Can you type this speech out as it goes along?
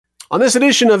On this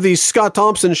edition of the Scott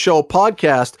Thompson Show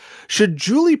podcast, should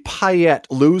Julie Payette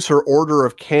lose her Order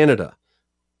of Canada?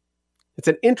 It's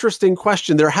an interesting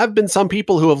question. There have been some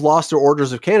people who have lost their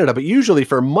Orders of Canada, but usually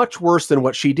for much worse than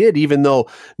what she did, even though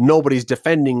nobody's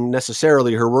defending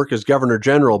necessarily her work as Governor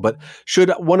General. But should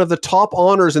one of the top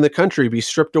honors in the country be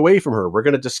stripped away from her? We're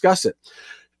going to discuss it.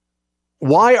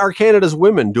 Why are Canada's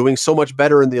women doing so much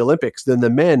better in the Olympics than the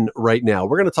men right now?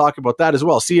 We're going to talk about that as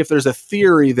well. See if there's a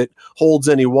theory that holds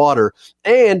any water.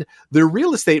 And the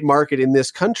real estate market in this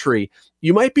country,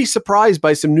 you might be surprised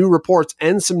by some new reports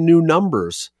and some new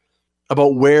numbers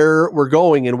about where we're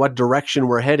going and what direction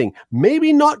we're heading.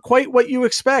 Maybe not quite what you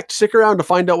expect. Stick around to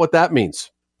find out what that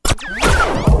means.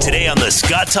 Today on the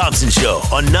Scott Thompson Show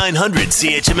on 900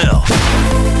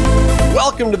 CHML.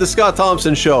 Welcome to the Scott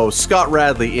Thompson Show. Scott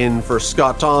Radley in for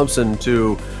Scott Thompson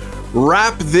to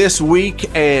wrap this week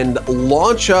and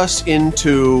launch us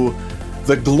into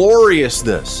the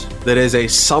gloriousness that is a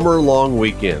summer-long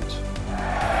weekend.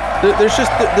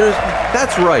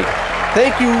 That's right.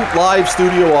 Thank you, live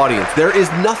studio audience. There is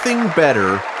nothing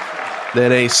better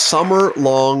than a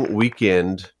summer-long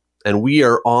weekend, and we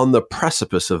are on the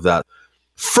precipice of that.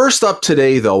 First up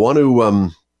today, though, I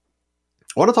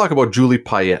want to talk about Julie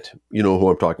Payette. You know who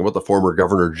I'm talking about, the former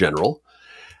Governor General.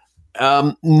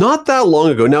 Not that long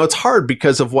ago. Now, it's hard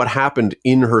because of what happened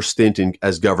in her stint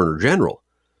as Governor General.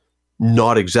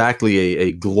 Not exactly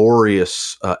a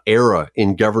glorious era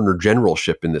in Governor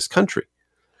Generalship in this country.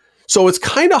 So it's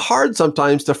kind of hard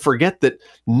sometimes to forget that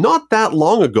not that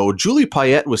long ago, Julie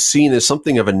Payette was seen as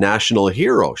something of a national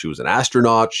hero. She was an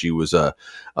astronaut. She was a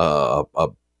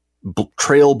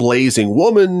trailblazing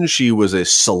woman. She was a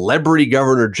celebrity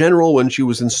Governor General when she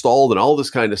was installed and all this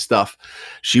kind of stuff.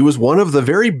 She was one of the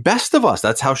very best of us.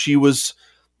 That's how she was,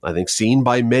 I think, seen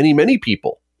by many, many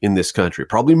people in this country.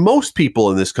 Probably most people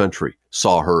in this country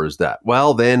saw her as that.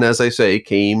 Well, then, as I say,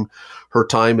 came her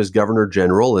time as Governor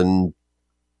General, and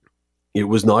it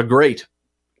was not great.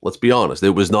 Let's be honest.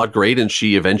 It was not great, and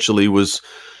she eventually was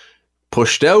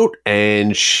pushed out,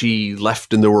 and she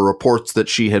left, and there were reports that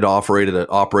she had operated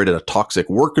a toxic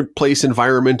workplace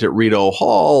environment at Rideau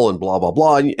Hall and blah, blah,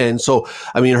 blah. And so,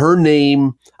 I mean, her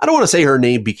name, I don't want to say her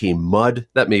name became mud.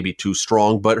 That may be too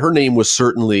strong, but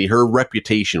her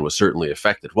reputation was certainly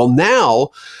affected. Well, now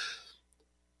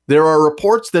there are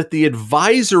reports that the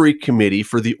Advisory Committee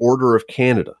for the Order of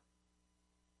Canada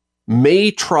may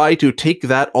try to take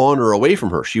that honor away from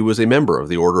her. She was a member of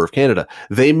the Order of Canada.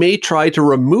 They may try to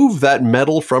remove that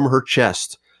medal from her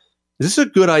chest. Is this a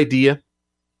good idea?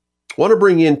 I want to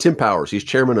bring in Tim Powers. He's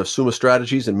chairman of Summa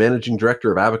Strategies and managing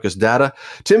director of Abacus Data.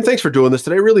 Tim, thanks for doing this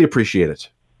today. Really appreciate it.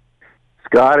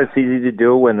 Scott, it's easy to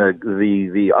do when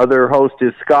the other host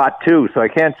is Scott too, so I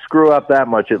can't screw up that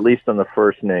much, at least on the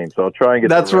first name. So I'll try and get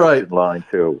the rest in line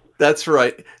too. That's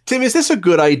right. Tim, is this a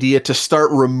good idea to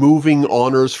start removing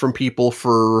honors from people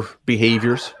for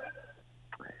behaviors?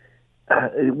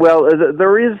 Well,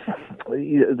 there is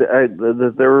excuse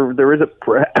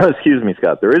me,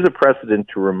 Scott. There is a precedent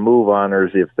to remove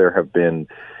honors if there have been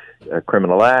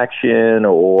criminal action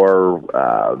or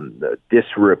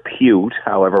disrepute,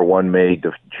 however one may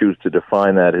choose to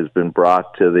define that, has been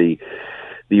brought to the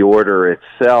order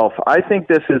itself. I think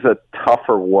this is a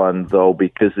tougher one, though,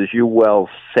 because as you well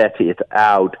set it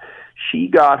out, she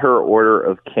got her Order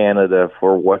of Canada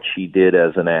for what she did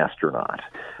as an astronaut.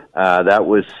 That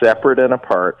was separate and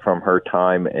apart from her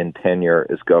time and tenure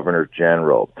as Governor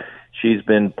General. She's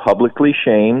been publicly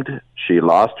shamed. She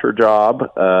lost her job,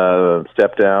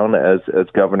 stepped down as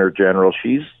Governor General.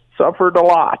 She's suffered a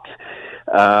lot.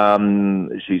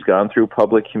 She's gone through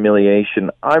public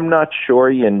humiliation. I'm not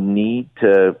sure you need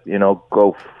to,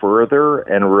 go further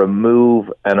and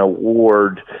remove an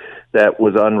award that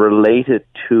was unrelated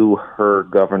to her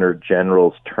Governor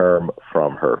General's term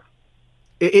from her.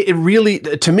 It really,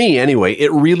 to me anyway,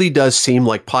 it really does seem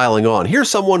like piling on. Here's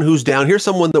someone who's down. Here's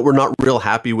someone that we're not real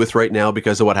happy with right now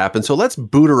because of what happened. So let's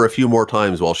boot her a few more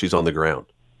times while she's on the ground.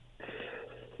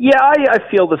 Yeah, I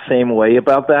feel the same way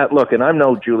about that. Look, and I'm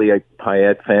no Julie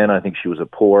Payette fan. I think she was a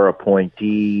poor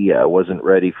appointee, wasn't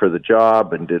ready for the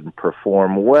job and didn't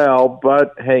perform well.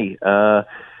 But hey, all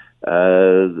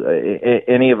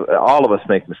of us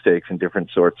make mistakes and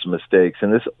different sorts of mistakes,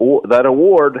 and that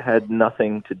award had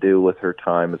nothing to do with her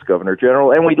time as Governor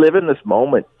General. And we live in this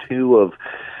moment too of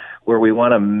where we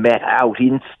want to met out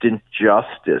instant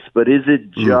justice, but is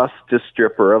it just to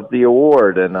strip her of the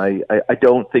award? And I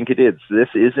don't think it is. This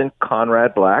isn't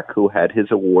Conrad Black, who had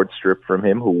his award stripped from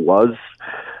him, who was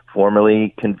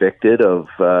formerly convicted of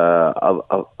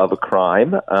a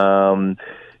crime.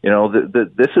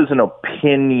 This is an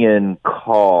opinion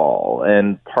call,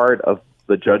 and part of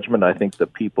the judgment I think the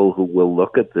people who will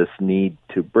look at this need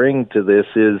to bring to this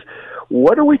is,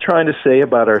 what are we trying to say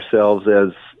about ourselves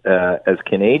as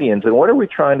Canadians, and what are we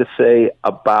trying to say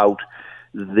about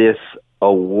this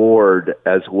award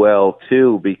as well,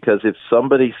 too? Because if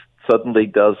somebody suddenly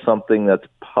does something that's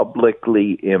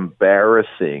publicly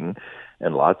embarrassing,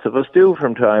 and lots of us do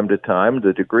from time to time,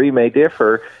 the degree may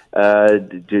differ,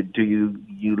 do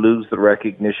you lose the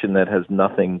recognition that has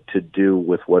nothing to do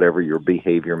with whatever your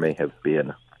behavior may have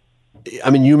been?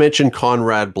 I mean, you mentioned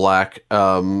Conrad Black.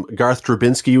 Garth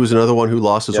Drabinsky was another one who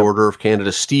lost his Order of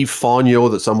Canada. Steve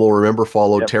Fonyo, that some will remember,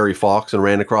 followed Terry Fox and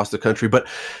ran across the country. But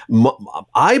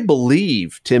I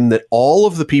believe, Tim, that all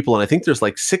of the people, and I think there's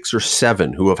like 6 or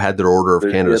 7 who have had their Order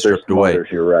of Canada stripped away.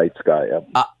 You're right, Scott.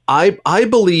 Yeah. I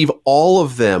believe all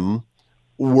of them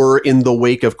were in the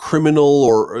wake of criminal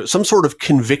or some sort of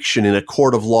conviction in a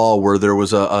court of law where there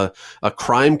was a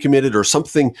crime committed or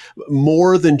something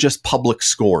more than just public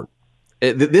scorn.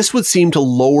 This would seem to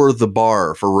lower the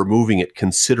bar for removing it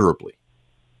considerably.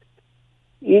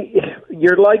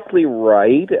 You're likely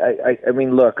right. I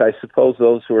mean, look, I suppose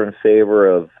those who are in favor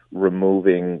of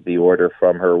removing the order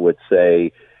from her would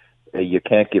say you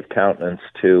can't give countenance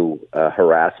to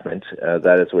harassment.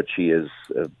 That is what she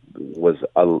was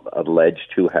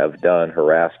alleged to have done,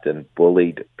 harassed and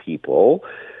bullied people.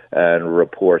 And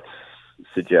reports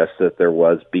suggest that there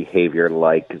was behavior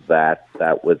like that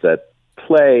was at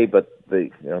play, but they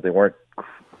weren't.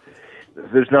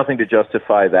 There's nothing to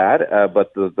justify that,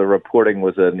 but the reporting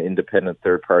was an independent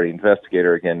third-party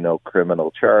investigator. Again, no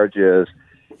criminal charges.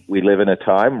 We live in a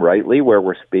time, rightly, where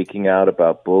we're speaking out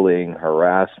about bullying,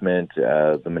 harassment,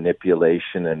 the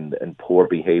manipulation and poor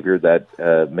behavior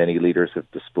that many leaders have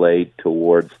displayed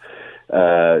towards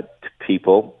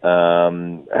people.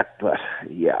 But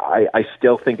yeah, I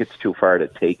still think it's too far to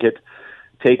take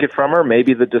it from her.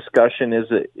 Maybe the discussion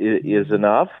is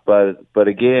enough, but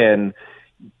again,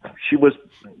 she was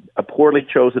a poorly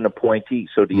chosen appointee,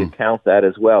 so do you count that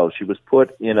as well? She was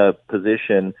put in a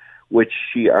position which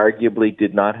she arguably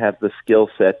did not have the skill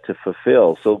set to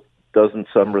fulfill. So doesn't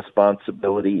some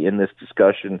responsibility in this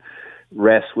discussion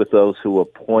rest with those who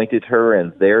appointed her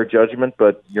and their judgment?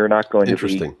 But you're not going to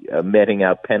be meting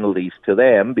out penalties to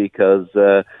them because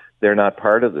they're not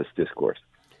part of this discourse.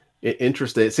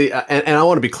 Interesting. See, and I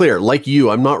want to be clear, like you,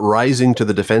 I'm not rising to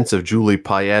the defense of Julie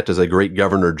Payette as a great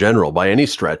governor general by any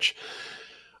stretch.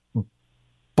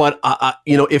 But,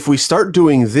 if we start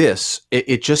doing this,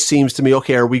 it just seems to me,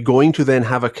 okay, are we going to then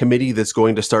have a committee that's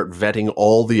going to start vetting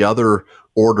all the other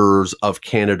Orders of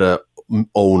Canada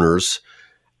owners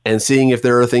and seeing if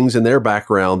there are things in their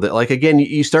background that, like, again,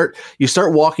 you start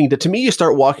walking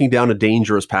down a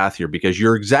dangerous path here, because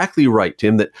you're exactly right,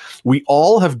 Tim, that we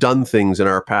all have done things in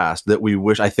our past that we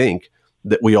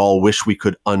all wish we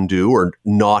could undo or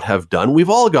not have done. We've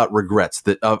all got regrets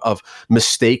of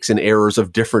mistakes and errors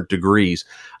of different degrees.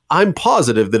 I'm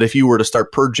positive that if you were to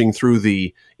start purging through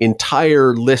the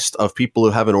entire list of people who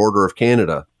have an Order of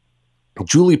Canada,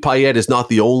 Julie Payette is not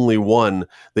the only one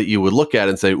that you would look at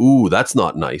and say, ooh, that's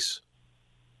not nice.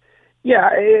 Yeah,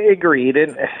 agreed.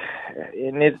 And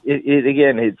it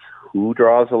again, it's who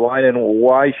draws the line and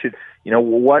why should,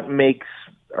 what makes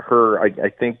her, I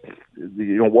think,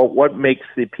 what makes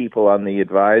the people on the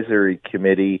advisory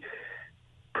committee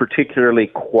particularly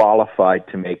qualified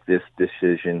to make this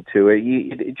decision too.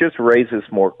 It just raises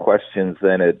more questions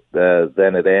than it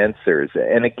answers.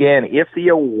 And again, if the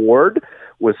award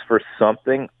was for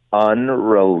something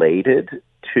unrelated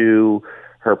to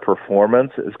her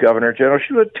performance as Governor General,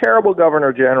 she was a terrible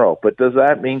Governor General, but does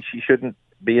that mean she shouldn't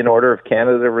be an Order of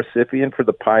Canada recipient for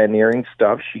the pioneering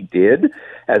stuff she did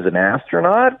as an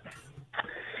astronaut?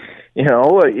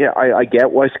 I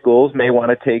get why schools may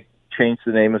want to change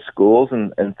the name of schools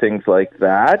and things like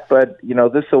that, but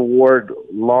this award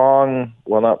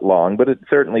not long, but it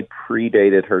certainly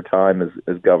predated her time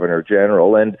as Governor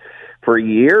General, and for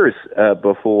years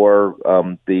before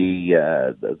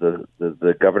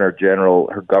the Governor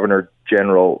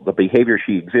General, the behavior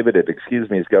she exhibited,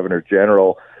 as Governor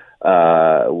General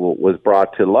was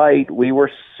brought to light, we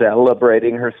were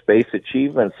celebrating her space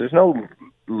achievements. There's no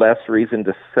less reason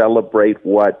to celebrate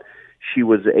what she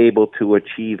was able to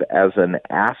achieve as an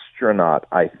astronaut.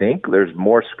 I think there's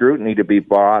more scrutiny to be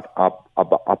brought up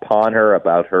upon her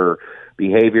about her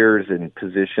behaviors and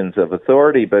positions of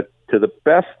authority, but to the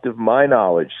best of my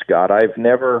knowledge, Scott, I've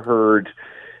never heard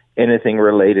anything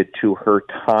related to her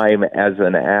time as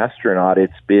an astronaut.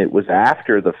 It was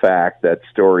after the fact that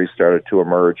stories started to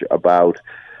emerge about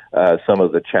some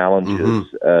of the challenges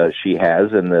she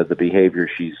has and the behavior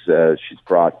she's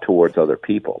brought towards other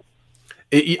people.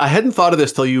 I hadn't thought of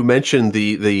this till you mentioned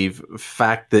the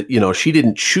fact that, she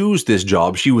didn't choose this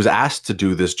job. She was asked to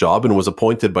do this job and was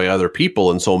appointed by other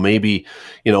people. And so maybe,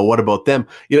 what about them?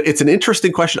 It's an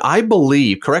interesting question. I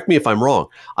believe, correct me if I'm wrong,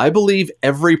 I believe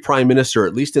every prime minister,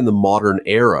 at least in the modern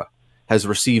era, has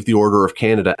received the Order of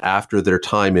Canada after their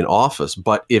time in office.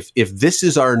 But if this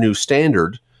is our new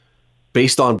standard,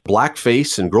 based on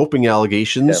blackface and groping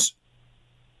allegations,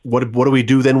 what do we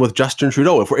do then with Justin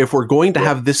Trudeau? If we're going to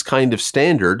have this kind of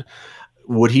standard,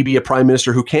 would he be a prime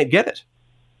minister who can't get it?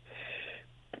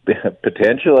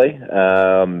 Potentially.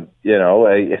 I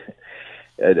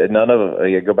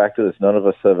go back to this. None of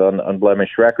us have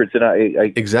unblemished records, and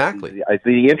exactly.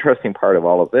 The interesting part of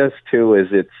all of this too is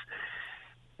it's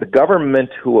the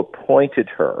government who appointed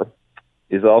her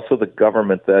is also the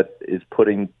government that is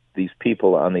putting these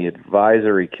people on the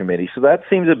advisory committee. So that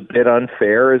seems a bit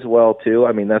unfair as well, too.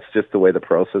 I mean, that's just the way the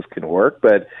process can work.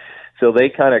 But so they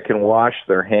kind of can wash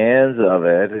their hands of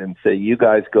it and say, you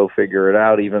guys go figure it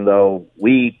out, even though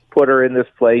we put her in this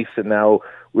place and now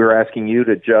we're asking you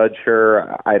to judge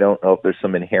her. I don't know if there's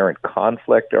some inherent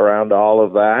conflict around all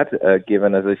of that,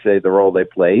 given, as I say, the role they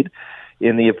played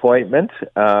in the appointment.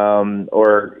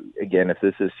 Or, again, if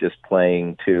this is just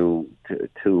playing to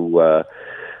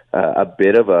a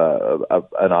bit of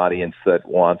an audience that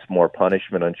wants more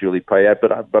punishment on Julie Payette.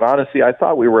 But honestly, I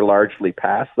thought we were largely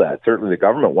past that. Certainly the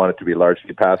government wanted to be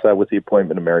largely past that with the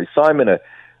appointment of Mary Simon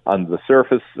on the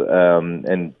surface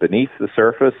and beneath the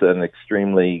surface, an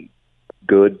extremely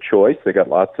good choice. They got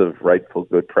lots of rightful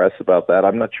good press about that.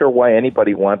 I'm not sure why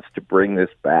anybody wants to bring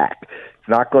this back. It's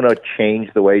not going to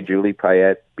change the way Julie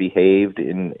Payette behaved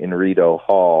in Rideau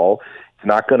Hall. It's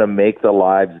not going to make the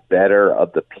lives better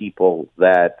of the people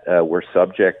that were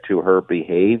subject to her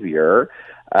behavior.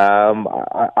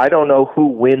 I don't know who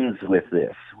wins with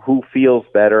this, who feels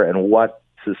better, and what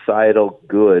societal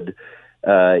good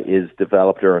is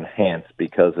developed or enhanced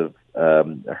because of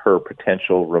her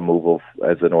potential removal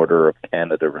as an Order of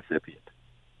Canada recipient.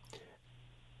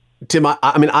 Tim,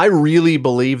 I really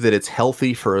believe that it's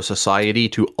healthy for a society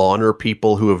to honor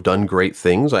people who have done great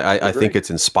things. I think it's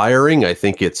inspiring. I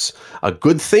think it's a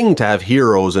good thing to have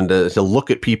heroes and to look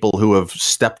at people who have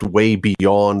stepped way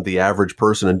beyond the average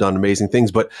person and done amazing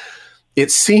things. But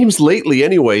it seems lately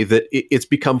anyway that it's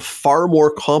become far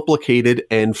more complicated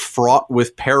and fraught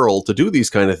with peril to do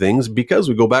these kind of things, because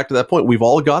we go back to that point. We've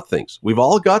all got things. We've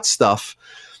all got stuff,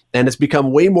 and it's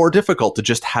become way more difficult to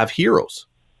just have heroes.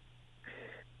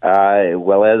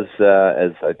 Well, as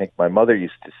I think my mother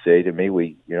used to say to me,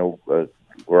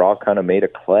 we're all kind of made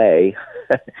of clay.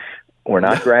 We're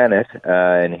not granite,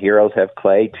 and heroes have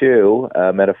clay too,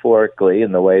 metaphorically,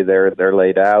 in the way they're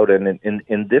laid out. And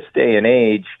in this day and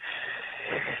age,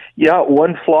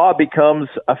 one flaw becomes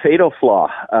a fatal flaw.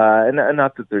 And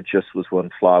not that there just was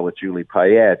one flaw with Julie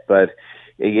Payette, but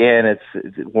again,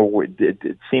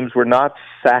 it seems we're not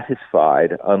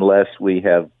satisfied unless we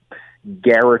have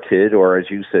garroted, or as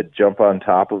you said, jump on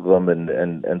top of them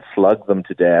and slug them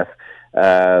to death,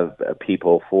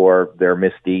 people for their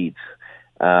misdeeds.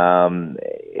 And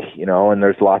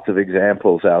there's lots of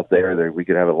examples out there that we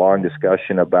could have a long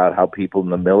discussion about how people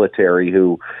in the military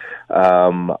who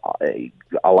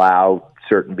allow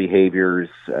certain behaviors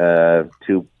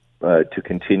to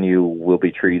continue will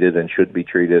be treated and should be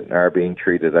treated and are being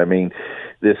treated. I mean,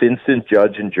 this instant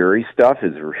judge and jury stuff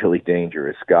is really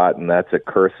dangerous, Scott, and that's a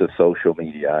curse of social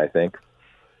media, I think.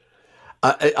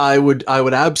 I would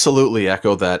absolutely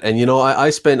echo that. And, I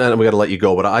spent, and we got to let you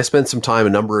go, but I spent some time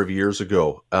a number of years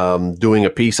ago doing a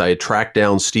piece. I had tracked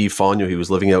down Steve Fonyo. He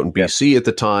was living out in BC at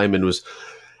the time and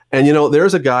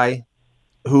there's a guy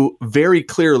who very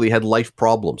clearly had life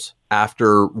problems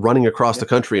after running across the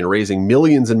country and raising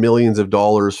millions and millions of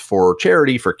dollars for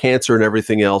charity, for cancer and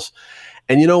everything else.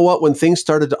 And you know what? When things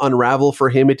started to unravel for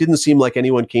him, it didn't seem like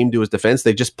anyone came to his defense.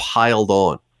 They just piled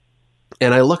on.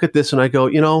 And I look at this and I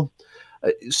go,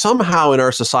 somehow in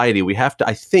our society, we have to,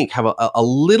 I think, have a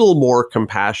little more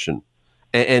compassion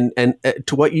and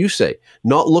to what you say,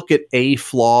 not look at a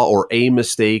flaw or a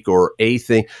mistake or a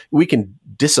thing. We can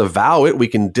disavow it. We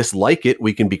can dislike it.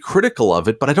 We can be critical of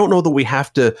it. But I don't know that we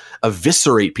have to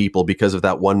eviscerate people because of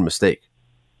that one mistake.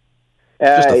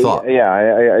 Just a thought.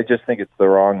 I just think it's the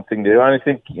wrong thing to do. And I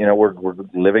think, we're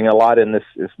living a lot in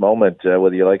this moment,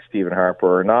 whether you like Stephen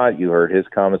Harper or not. You heard his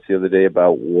comments the other day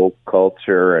about woke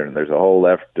culture, and there's a whole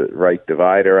left-right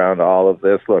divide around all of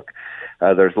this. Look,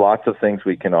 there's lots of things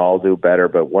we can all do better,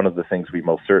 but one of the things we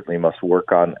most certainly must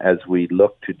work on as we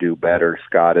look to do better,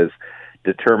 Scott, is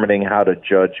determining how to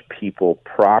judge people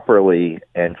properly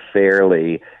and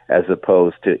fairly, as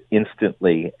opposed to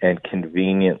instantly and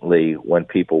conveniently when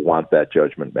people want that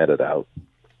judgment meted out.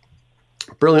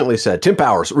 Brilliantly said. Tim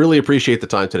Powers, really appreciate the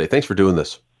time today. Thanks for doing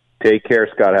this. Take care,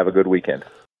 Scott. Have a good weekend.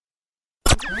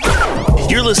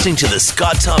 You're listening to the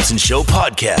Scott Thompson Show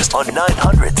podcast on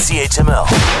 900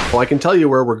 CHML. Well, I can tell you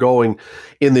where we're going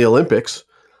in the Olympics.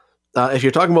 If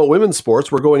you're talking about women's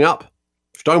sports, we're going up.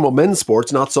 If you're talking about men's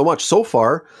sports, not so much. So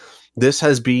far, this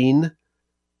has been,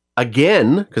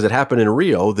 again, because it happened in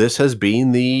Rio, this has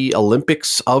been the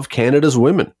Olympics of Canada's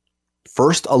women.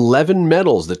 First 11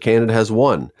 medals that Canada has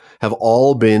won have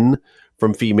all been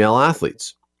from female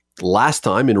athletes. Last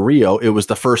time in Rio, it was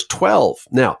the first 12.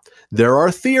 Now, there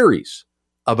are theories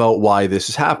about why this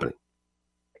is happening.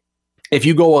 If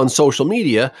you go on social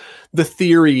media, the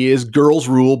theory is girls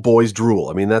rule, boys drool.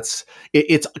 I mean,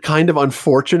 it's kind of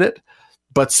unfortunate,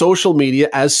 but social media,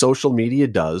 as social media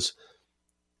does,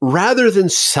 rather than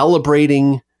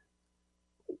celebrating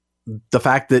the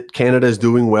fact that Canada is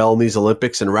doing well in these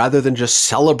Olympics, and rather than just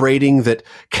celebrating that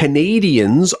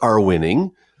Canadians are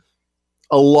winning,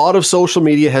 a lot of social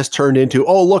media has turned into,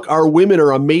 oh, look, our women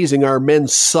are amazing, our men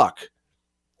suck.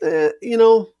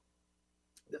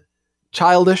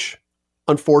 Childish,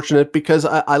 unfortunate, because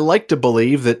I like to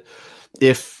believe that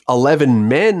if 11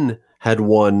 men had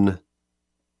won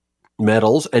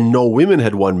medals and no women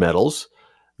had won medals,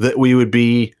 that we would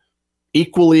be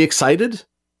equally excited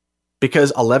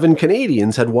because 11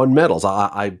 Canadians had won medals.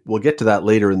 I will get to that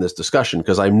later in this discussion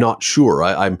because I'm not sure.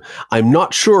 I'm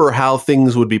not sure how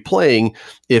things would be playing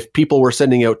if people were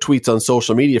sending out tweets on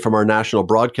social media from our national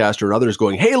broadcaster and others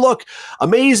going, hey, look,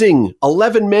 amazing,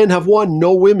 11 men have won,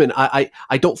 no women. I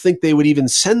don't think they would even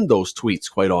send those tweets,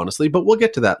 quite honestly, but we'll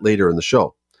get to that later in the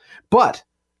show. But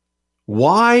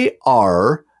why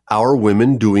are our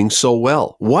women doing so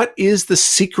well? What is the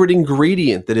secret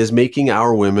ingredient that is making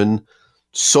our women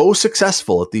so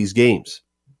successful at these games?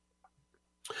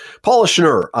 Paula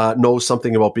Schnurr knows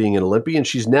something about being an Olympian.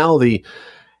 She's now the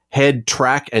head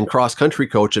track and cross-country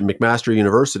coach at McMaster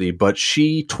University, but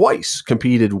she twice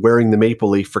competed wearing the maple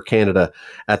leaf for Canada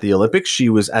at the Olympics. She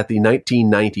was at the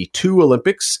 1992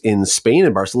 Olympics in Spain,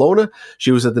 in Barcelona.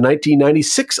 She was at the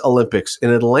 1996 Olympics in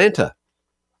Atlanta.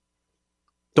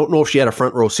 Don't know if she had a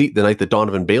front row seat the night that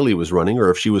Donovan Bailey was running or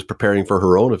if she was preparing for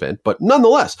her own event, but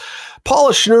nonetheless,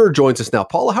 Paula Schnurr joins us now.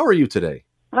 Paula, how are you today?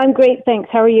 I'm great, thanks.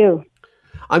 How are you?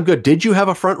 I'm good. Did you have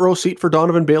a front row seat for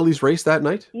Donovan Bailey's race that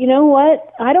night? You know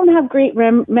what? I don't have great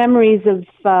memories of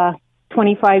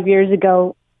 25 years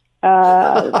ago.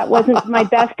 That wasn't my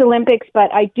best Olympics,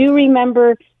 but I do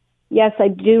remember, I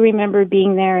do remember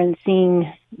being there and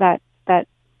seeing that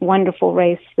wonderful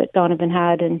race that Donovan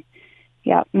had, and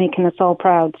making us all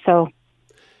proud. So,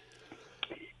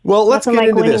 well, let's get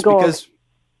into this because,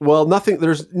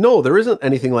 there isn't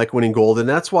anything like winning gold, and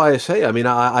that's why I say, I mean,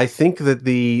 I think that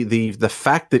the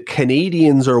fact that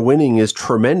Canadians are winning is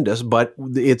tremendous, but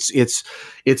it's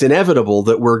inevitable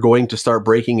that we're going to start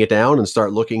breaking it down and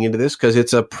start looking into this because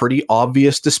it's a pretty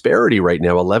obvious disparity right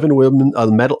now. 11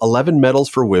 medals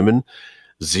for women,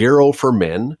 0 for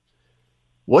men.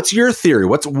 What's your theory?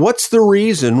 What's the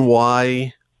reason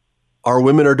why our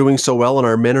women are doing so well and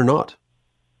our men are not?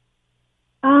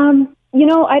 I'm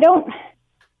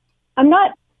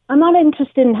not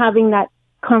interested in having that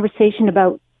conversation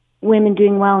about women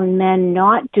doing well and men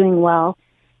not doing well.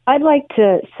 I'd like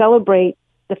to celebrate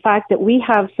the fact that we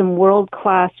have some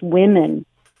world-class women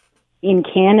in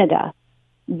Canada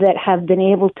that have been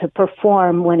able to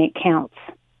perform when it counts.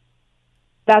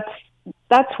 That's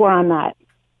where I'm at.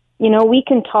 We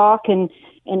can talk and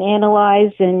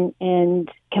analyze and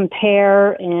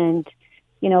compare and,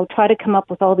 try to come up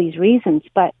with all these reasons.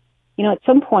 But, at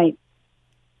some point,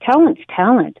 talent's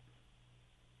talent.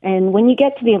 And when you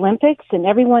get to the Olympics and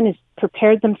everyone has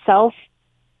prepared themselves,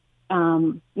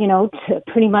 to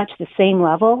pretty much the same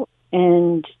level,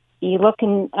 and you're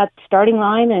looking at the starting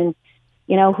line and,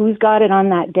 who's got it on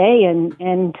that day.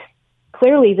 And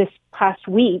clearly this past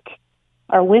week,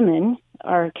 our women,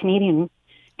 our Canadians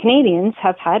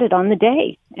have had it on the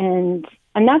day. And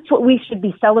that's what we should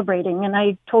be celebrating. And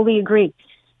I totally agree.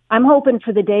 I'm hoping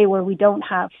for the day where we don't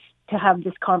have to have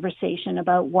this conversation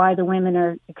about why the women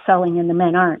are excelling and the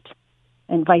men aren't,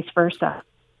 and vice versa.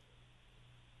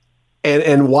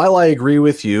 And while I agree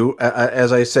with you,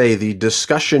 as I say, the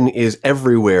discussion is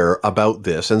everywhere about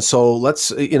this. And so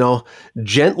let's,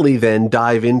 gently then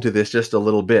dive into this just a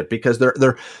little bit, because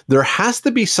there has to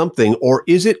be something, or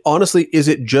is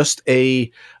it just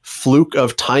a fluke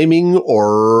of timing,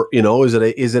 or, is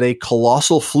it a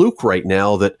colossal fluke right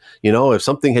now that, if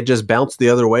something had just bounced the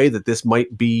other way, that this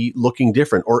might be looking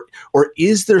different, or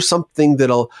is there something that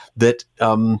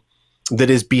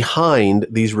is behind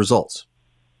these results?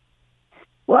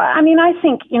 Well, I mean, I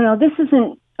think, this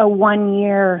isn't a 1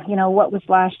 year, what was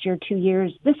last year, 2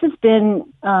 years. This has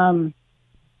been,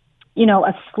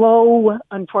 a slow,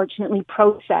 unfortunately,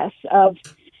 process of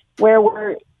where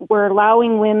we're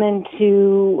allowing women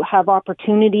to have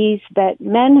opportunities that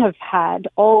men have had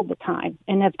all the time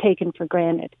and have taken for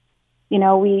granted.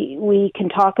 We can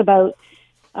talk about,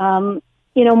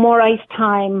 more ice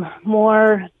time,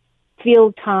 more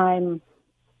field time,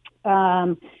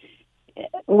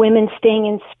 women staying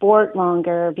in sport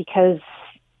longer because,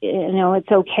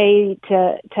 it's okay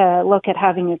to look at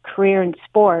having a career in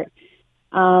sport.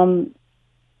 And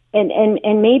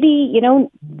maybe,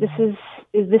 this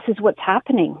is what's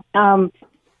happening.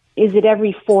 Is it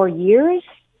every 4 years?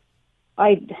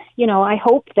 I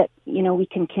hope that, we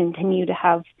can continue to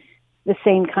have the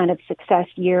same kind of success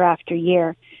year after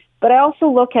year. But I also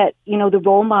look at, the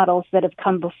role models that have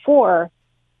come before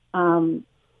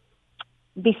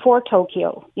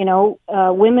Tokyo.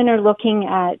 Women are looking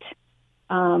at,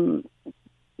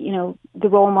 the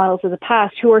role models of the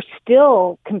past who are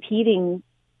still competing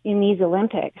in these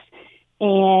Olympics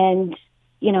and,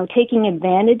 taking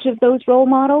advantage of those role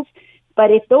models. But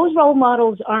if those role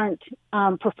models aren't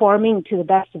performing to the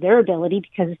best of their ability,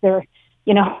 because they're,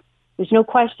 there's no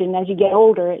question as you get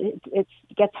older, it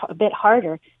gets a bit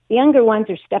harder. The younger ones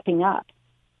are stepping up.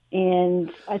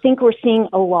 And I think we're seeing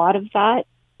a lot of that.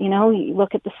 You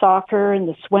look at the soccer and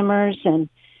the swimmers and,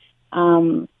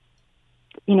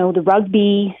 the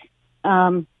rugby.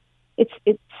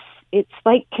 It's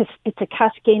like it's a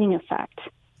cascading effect.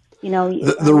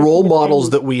 The role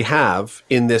models that we have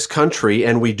in this country,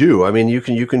 and we do. I mean, you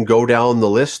can go down the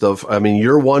list of. I mean,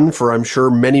 you're one for, I'm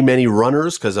sure, many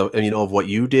runners because of what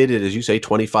you did, as you say,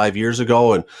 25 years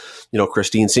ago, and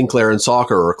Christine Sinclair in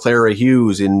soccer, or Clara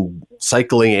Hughes in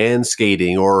cycling and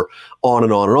skating, or on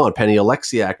and on and on. Penny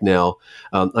Oleksiak now.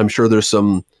 I'm sure there's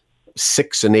some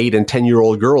 6 and 8 and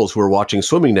 10-year-old girls who are watching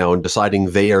swimming now and deciding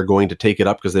they are going to take it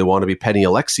up because they want to be Penny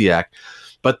Oleksiak.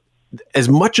 But as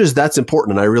much as that's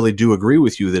important, and I really do agree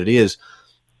with you that it is,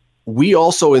 we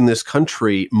also in this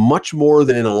country, much more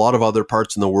than in a lot of other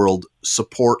parts in the world,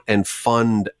 support and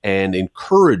fund and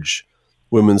encourage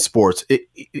women's sports.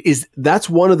 That's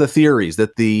one of the theories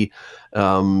that that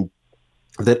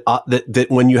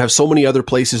when you have so many other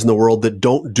places in the world that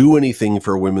don't do anything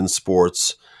for women's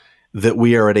sports, that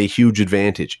we are at a huge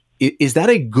advantage. Is that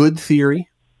a good theory?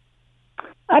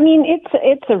 I mean,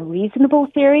 it's a reasonable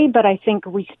theory, but I think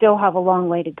we still have a long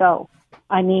way to go.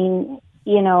 I mean,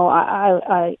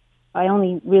 I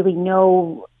only really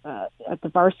know at the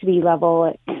varsity level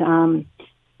at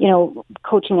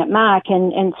coaching at Mac,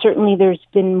 and certainly there's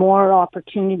been more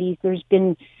opportunities. There's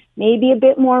been maybe a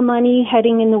bit more money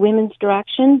heading in the women's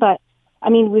direction, but I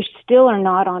mean, we still are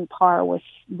not on par with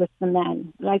the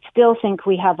men. I still think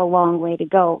we have a long way to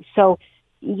go. So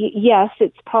yes,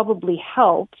 it's probably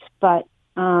helped, but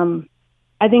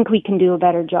I think we can do a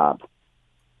better job.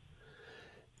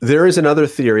 There is another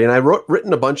theory, and I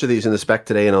written a bunch of these in the Spec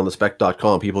today and on the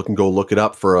spec.com. People can go look it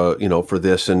up for for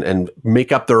this and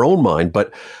make up their own mind.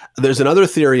 But there's another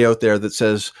theory out there that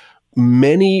says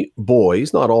many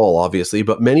boys, not all obviously,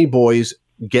 but many boys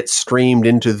get streamed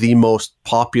into the most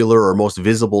popular or most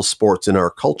visible sports in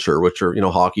our culture, which are,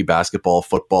 hockey, basketball,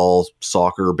 football,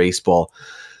 soccer, baseball.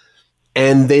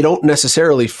 And they don't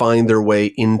necessarily find their way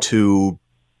into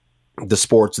the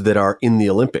sports that are in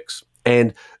the Olympics.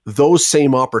 And those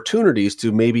same opportunities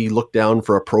to maybe look down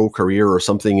for a pro career or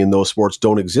something in those sports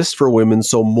don't exist for women.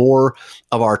 So more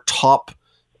of our top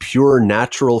pure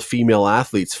natural female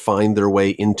athletes find their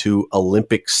way into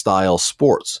Olympic style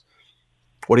sports.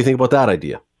 What do you think about that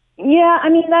idea? Yeah, I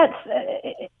mean, that's,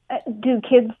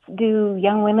 do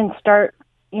young women start,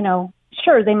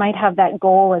 sure, they might have that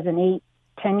goal as an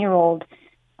 8-10-year-old.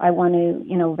 I want to,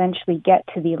 eventually get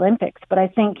to the Olympics. But I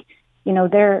think,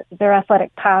 their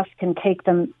athletic paths can take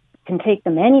them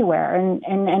anywhere.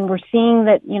 And we're seeing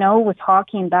that, with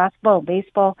hockey and basketball,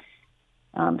 baseball,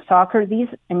 soccer,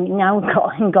 and now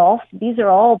in golf, these are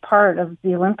all part of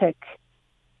the Olympic,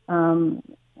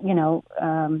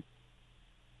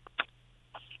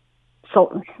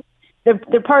 so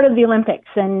they're part of the Olympics,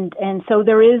 and so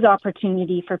there is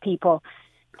opportunity for people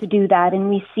to do that. And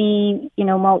we see,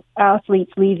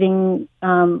 athletes leaving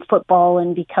football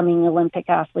and becoming Olympic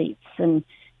athletes, and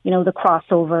the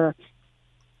crossover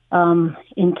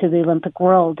into the Olympic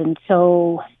world. And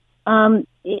so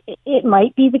it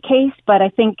might be the case, but I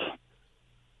think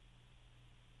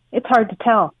it's hard to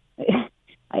tell.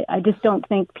 I just don't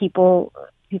think people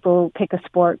pick a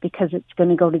sport because it's going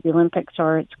to go to the Olympics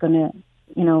or it's going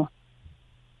to,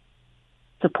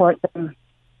 support them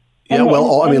Yeah,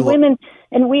 women,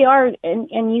 and we are,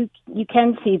 and you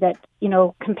can see that,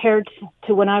 compared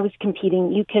to when I was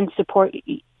competing, you can support,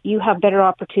 you have better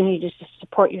opportunities to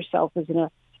support yourself as an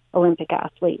Olympic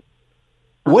athlete.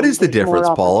 What is the difference,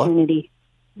 Paula?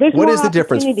 There's what more is the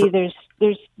difference?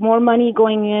 There's more money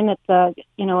going in at the,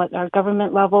 at our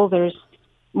government level. There's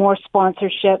more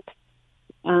sponsorship.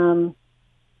 But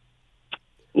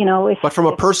from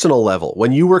a personal level,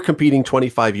 when you were competing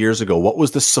 25 years ago, what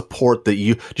was the support do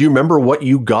you remember what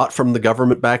you got from the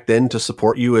government back then to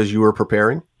support you as you were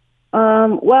preparing?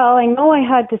 Well, I know I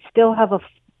had to still have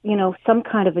some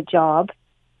kind of a job.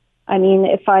 I mean,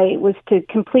 if I was to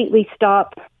completely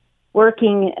stop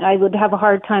working, I would have a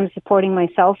hard time supporting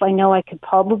myself. I know I could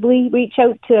probably reach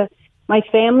out to my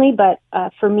family, but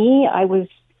for me, I was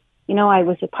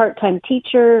a part-time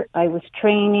teacher. I was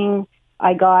training.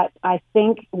 I got, I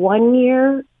think,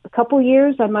 a couple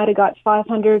years, I might have got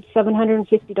 $500,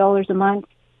 $750 a month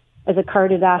as a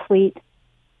carded athlete.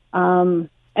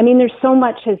 There's so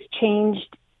much has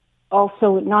changed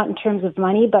also, not in terms of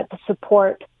money, but the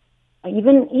support.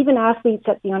 Even athletes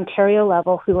at the Ontario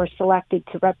level who are selected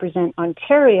to represent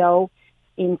Ontario,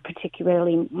 in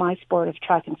particularly my sport of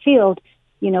track and field,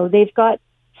 they've got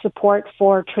support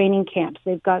for training camps.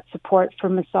 They've got support for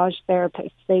massage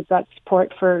therapists. They've got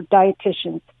support for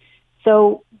dietitians.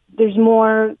 So there's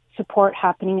more support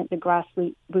happening at the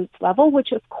grassroots level,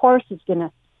 which of course is going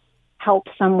to help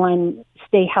someone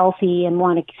stay healthy and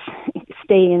want to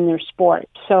stay in their sport.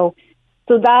 So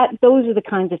those are the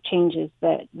kinds of changes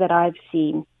that I've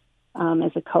seen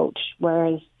as a coach.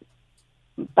 Whereas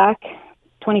back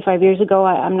 25 years ago,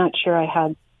 I'm not sure I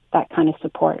had that kind of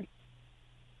support.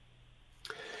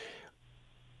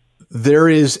 There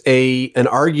is an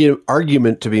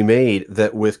argument to be made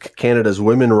that with Canada's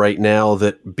women right now,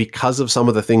 that because of some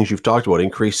of the things you've talked about,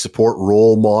 increased support,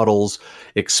 role models,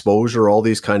 exposure, all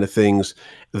these kind of things,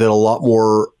 that a lot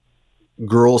more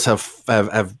girls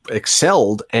have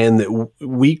excelled, and that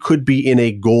we could be in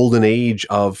a golden age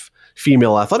of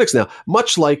female athletics now,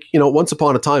 much like, once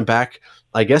upon a time back,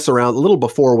 I guess around a little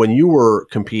before when you were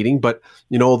competing, but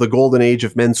the golden age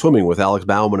of men's swimming with Alex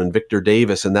Bauman and Victor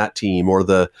Davis and that team, or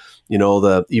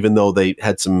even though they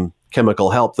had some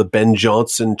chemical help, the Ben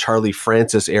Johnson, Charlie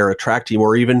Francis era track team,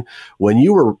 or even when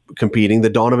you were competing, the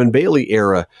Donovan Bailey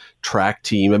era track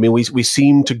team. I mean, we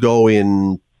seem to go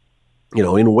in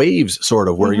waves, sort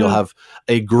of, where you'll have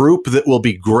a group that will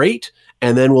be great,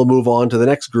 and then we'll move on to the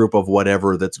next group of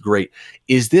whatever that's great.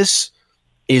 Is this,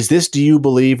 do you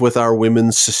believe, with our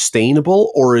women,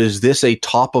 sustainable, or is this a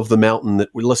top of the mountain that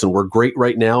we're great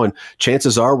right now, and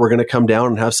chances are we're going to come down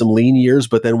and have some lean years,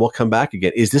 but then we'll come back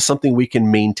again? Is this something we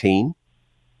can maintain?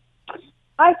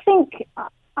 I think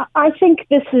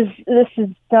this is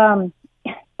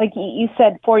like you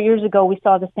said, 4 years ago we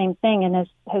saw the same thing, and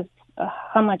has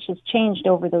how much has changed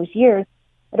over those years,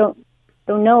 I don't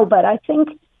know, but I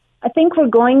think we're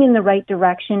going in the right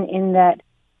direction in that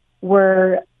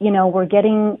we're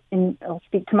getting, and I'll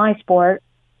speak to my sport,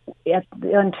 at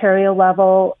the Ontario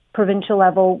level, provincial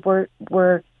level,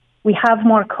 we have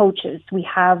more coaches.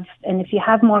 And if you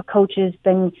have more coaches,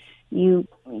 then you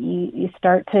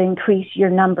start to increase your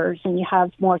numbers, and you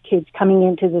have more kids coming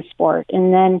into the sport.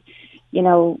 And then,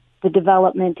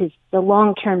 the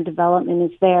long-term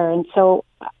development is there. And so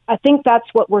I think that's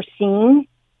what we're seeing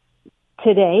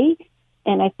today.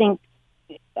 And I think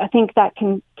that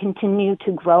can continue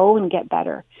to grow and get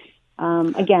better.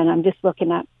 Again, I'm just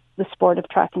looking at the sport of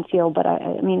track and field, but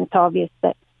I mean, it's obvious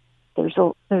that there's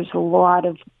a lot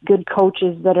of good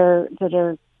coaches that are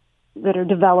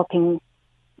developing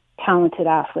talented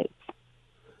athletes.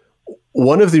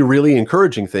 One of the really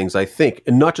encouraging things, I think,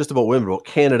 and not just about women, but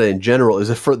Canada in general, is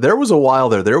there was a while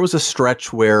there was a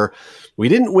stretch where we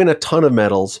didn't win a ton of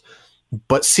medals,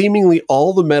 but seemingly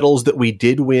all the medals that we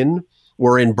did win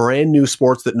were in brand new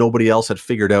sports that nobody else had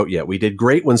figured out yet. We did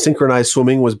great when synchronized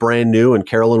swimming was brand new, and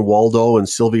Carolyn Waldo and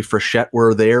Sylvie Frechette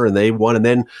were there, and they won, and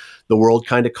then the world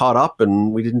kind of caught up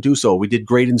and we didn't do so. We did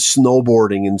great in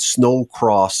snowboarding and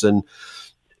snowcross, and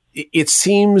it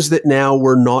seems that now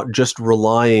we're not just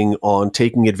relying on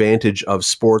taking advantage of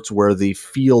sports where the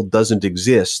field doesn't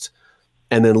exist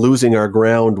and then losing our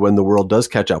ground when the world does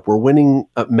catch up. We're winning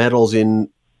medals in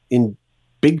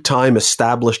big time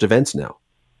established events now.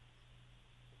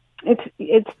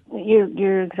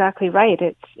 You're exactly right.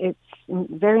 It's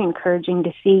very encouraging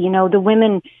to see. The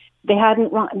women,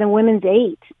 the women's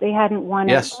 8, they hadn't won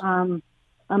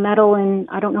a medal in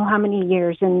I don't know how many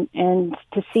years, and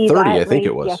to see 30, that I think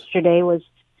it was yesterday was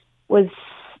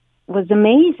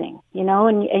amazing, and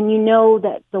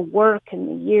that the work and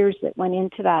the years that went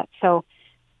into that. So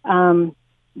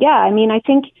I mean, I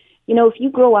think if you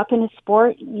grow up in a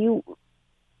sport, you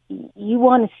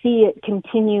want to see it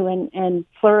continue and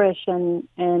flourish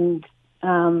and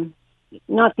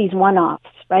not these one-offs,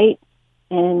 right?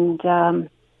 And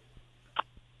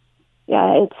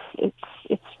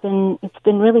it's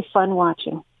been really fun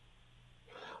watching.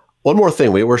 One more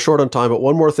thing, we're short on time, but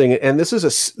one more thing, and this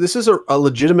is a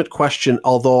legitimate question.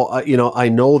 Although I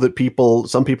know that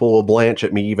some people will blanch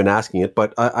at me even asking it,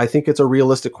 but I think it's a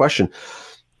realistic question.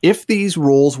 If these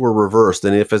roles were reversed,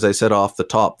 and if, as I said off the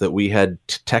top, that we had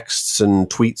texts and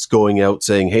tweets going out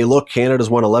saying, "Hey, look,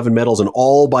 Canada's won 11 medals and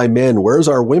all by men. Where's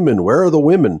our women? Where are the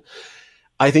women?"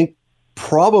 I think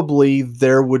probably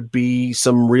there would be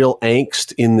some real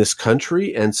angst in this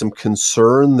country and some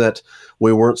concern that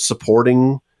we weren't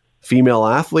supporting female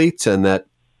athletes and that,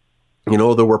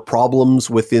 there were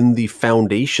problems within the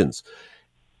foundations.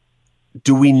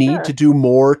 Do we need to do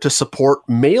more to support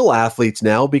male athletes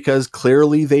now because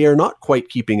clearly they are not quite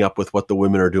keeping up with what the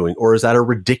women are doing? Or is that a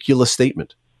ridiculous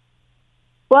statement?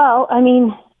 Well, I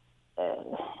mean,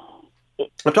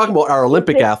 I'm talking about our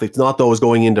Olympic athletes, not those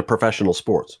going into professional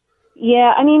sports.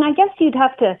 Yeah, I mean, I guess you'd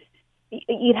have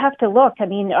to look. I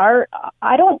mean,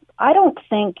 I don't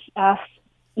think if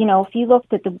you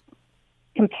looked at the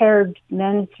compared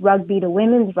men's rugby to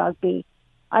women's rugby,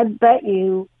 I bet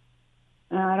you,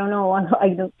 I don't know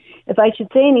if I should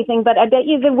say anything, but I bet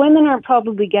you the women are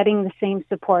probably getting the same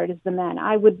support as the men.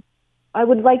 I would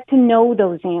like to know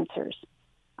those answers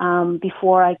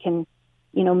before I can,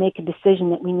 make a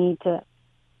decision that we need to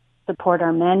support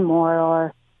our men more.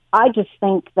 Or I just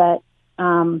think that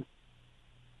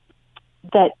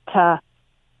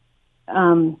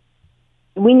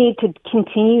we need to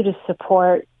continue to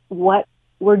support what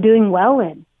we're doing well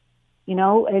in,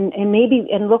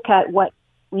 and look at what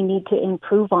we need to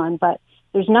improve on. But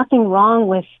there's nothing wrong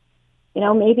with,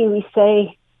 maybe we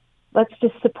say, let's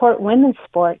just support women's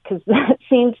sport, because that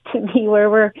seems to be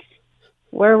where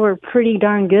we're pretty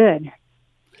darn good.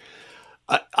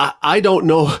 I don't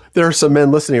know. There are some men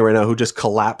listening right now who just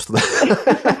collapsed.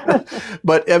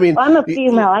 But I mean, I'm a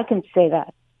female. I can say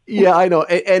that. Yeah, I know.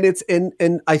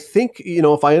 And I think,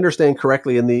 if I understand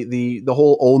correctly, and the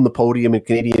whole Own the Podium and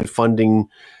Canadian funding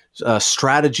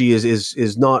strategy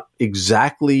is not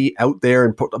exactly out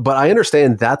there, but I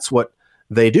understand that's what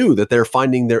they do, that they're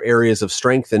finding their areas of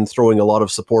strength and throwing a lot of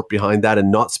support behind that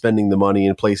and not spending the money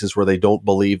in places where they don't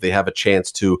believe they have a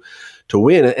chance to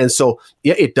win. And so,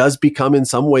 yeah, it does become in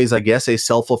some ways, I guess, a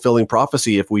self-fulfilling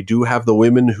prophecy. If we do have the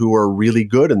women who are really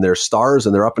good and they're stars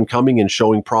and they're up and coming and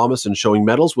showing promise and showing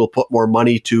medals, we'll put more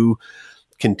money to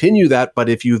continue that. But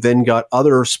if you then got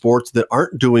other sports that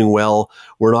aren't doing well,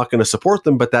 we're not going to support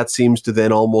them. But that seems to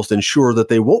then almost ensure that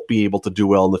they won't be able to do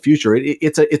well in the future.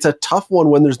 It's a tough one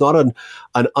when there's not an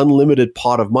unlimited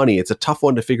pot of money. It's a tough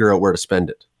one to figure out where to spend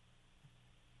it.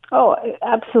 Oh,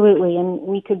 absolutely. And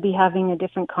we could be having a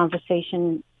different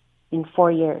conversation in 4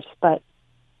 years. But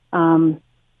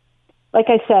like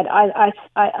I said,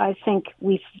 I think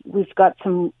we've got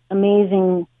some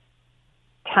amazing,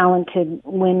 talented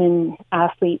women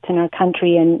athletes in our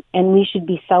country, and we should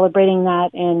be celebrating that.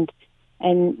 And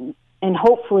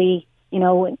hopefully,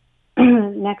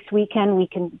 next weekend we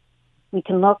can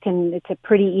look, and it's a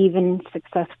pretty even,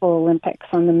 successful Olympics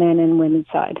on the men and women's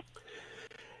side.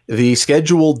 The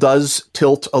schedule does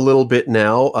tilt a little bit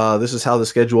now. This is how the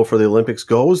schedule for the Olympics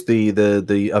goes.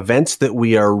 The events that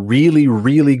we are really,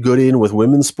 really good in with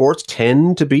women's sports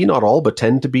tend to be, not all, but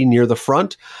tend to be near the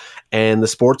front. And the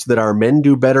sports that our men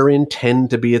do better in tend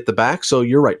to be at the back. So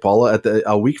you're right, Paula.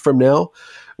 A week from now,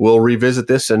 we'll revisit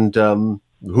this, and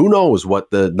who knows what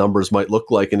the numbers might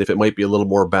look like and if it might be a little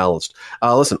more balanced.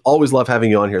 Listen, always love having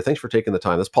you on here. Thanks for taking the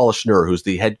time. That's Paula Schnurr, who's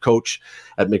the head coach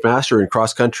at McMaster in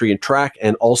cross country and track,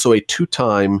 and also a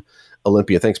two-time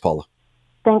Olympia. Thanks, Paula.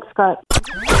 Thanks, Scott.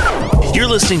 You're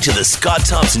listening to the Scott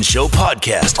Thompson Show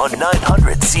podcast on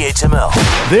 900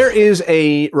 CHML. There is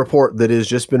a report that has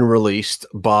just been released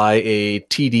by a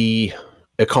TD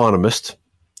economist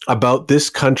about this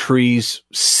country's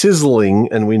sizzling,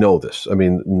 and we know this, I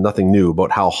mean, nothing new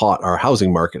about how hot our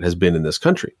housing market has been in this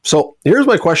country. So here's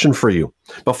my question for you.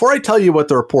 Before I tell you what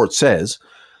the report says,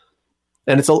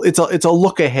 and it's a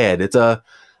look ahead, it's an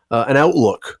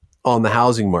outlook on the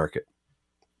housing market.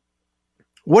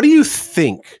 What do you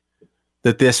think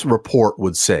that this report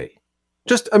would say?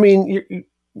 Just, I mean,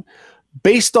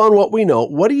 based on what we know,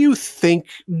 what do you think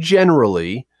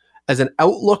generally as an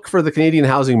outlook for the Canadian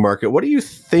housing market? What do you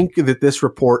think that this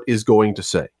report is going to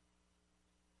say?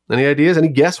 Any ideas? Any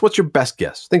guess? What's your best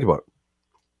guess? Think about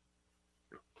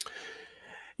it.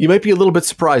 You might be a little bit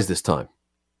surprised this time.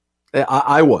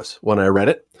 I was when I read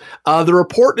it. The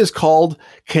report is called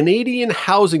Canadian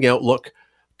Housing Outlook,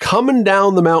 coming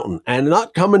down the mountain, and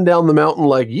not coming down the mountain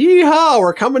like, yeehaw,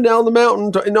 we're coming down the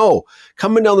mountain. No,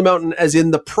 coming down the mountain as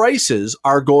in the prices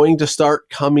are going to start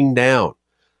coming down.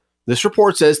 This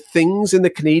report says things in the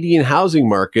Canadian housing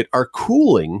market are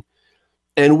cooling,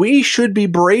 and we should be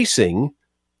bracing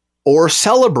or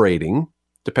celebrating,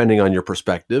 depending on your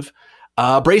perspective,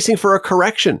 bracing for a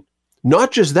correction.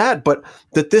 Not just that, but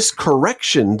that this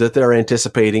correction that they're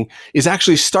anticipating is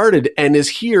actually started and is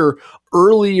here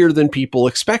earlier than people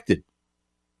expected.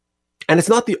 And it's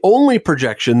not the only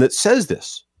projection that says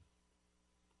this.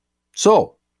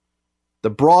 So,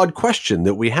 the broad question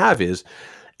that we have is,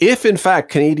 if in fact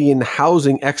Canadian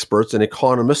housing experts and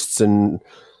economists and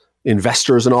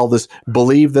investors and all this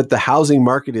believe that the housing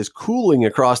market is cooling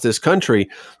across this country,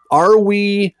 are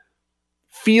we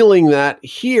feeling that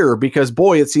here? Because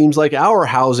boy, it seems like our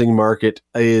housing market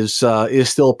is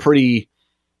still pretty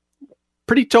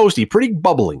toasty, pretty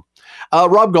bubbling.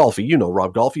 Rob Golfi, you know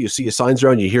Rob Golfi. You see his signs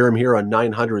around. You hear him here on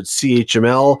 900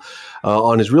 CHML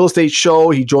on his real estate show.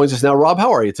 He joins us now. Rob,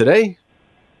 how are you today?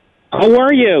 How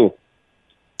are you?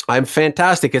 I'm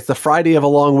fantastic. It's the Friday of a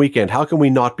long weekend. How can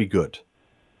we not be good?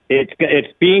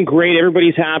 It's being great.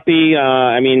 Everybody's happy.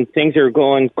 Things are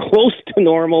going close to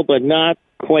normal, but not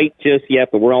quite just yet,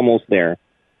 but we're almost there.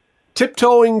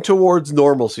 Tiptoeing towards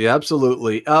normalcy,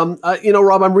 absolutely.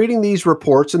 Rob, I'm reading these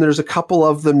reports, and there's a couple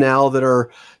of them now that are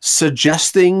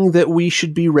suggesting that we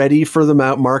should be ready for the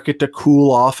market to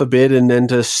cool off a bit and then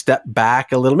to step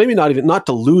back a little. Maybe not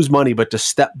to lose money, but to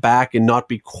step back and not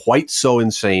be quite so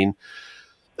insane.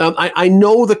 I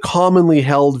know the commonly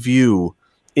held view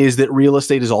is that real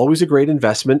estate is always a great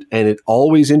investment, and it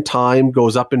always in time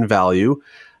goes up in value.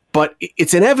 But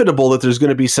it's inevitable that there's going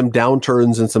to be some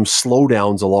downturns and some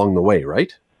slowdowns along the way,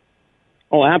 right?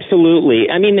 Oh, absolutely.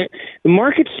 I mean, the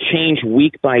markets change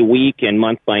week by week and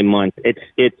month by month.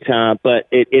 But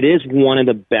it is one of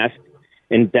the best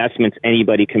investments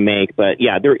anybody can make. But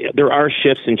yeah, there are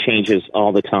shifts and changes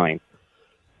all the time.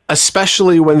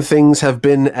 Especially when things have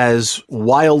been as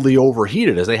wildly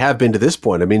overheated as they have been to this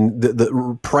point. I mean,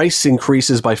 the price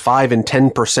increases by 5 and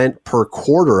 10% per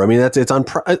quarter. I mean, I don't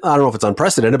know if it's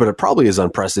unprecedented, but it probably is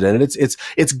unprecedented.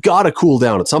 It's got to cool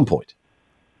down at some point.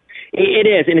 It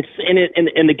is,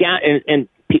 and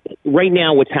right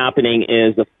now what's happening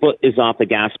is the foot is off the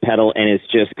gas pedal and it's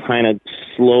just kind of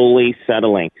slowly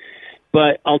settling.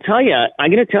 But I'm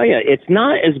going to tell you, it's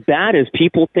not as bad as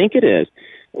people think it is.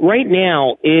 Right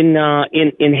now, in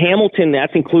Hamilton,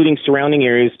 that's including surrounding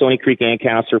areas, Stoney Creek,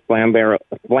 Ancaster,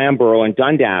 Flamborough, and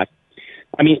Dundas.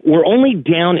 I mean, we're only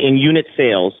down in unit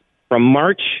sales from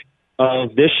March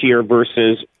of this year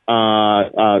versus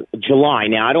July.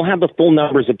 Now, I don't have the full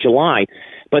numbers of July,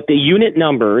 but the unit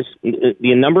numbers, the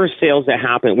number of sales that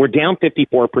happened, we're down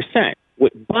 54%.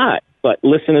 But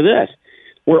listen to this.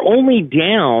 We're only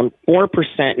down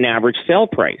 4% in average sale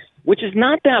price, which is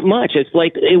not that much. It's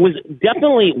like it was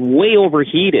definitely way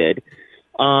overheated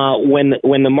when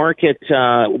the market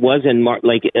was in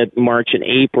March and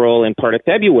April and part of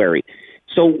February.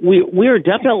 So we are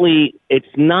definitely. It's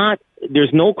not.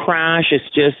 There's no crash. It's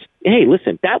just, hey,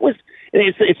 listen.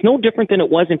 It's no different than it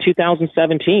was in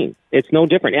 2017. It's no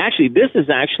different. Actually, this is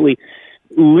actually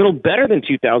a little better than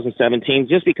 2017,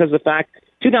 just because of the fact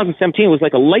 2017 was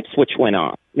like a light switch went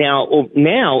off. Now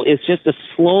it's just a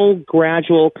slow,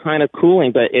 gradual kind of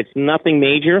cooling, but it's nothing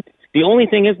major. The only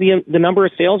thing is the number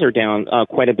of sales are down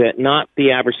quite a bit, not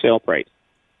the average sale price.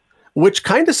 Which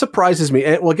kind of surprises me.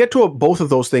 And we'll get to both of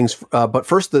those things, but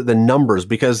first the numbers,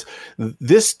 because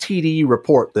this TD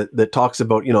report that talks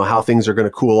about how things are going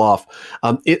to cool off,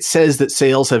 it says that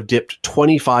sales have dipped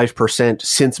 25%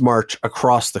 since March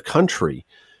across the country.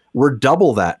 We're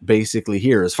double that basically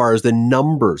here as far as the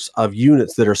numbers of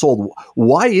units that are sold.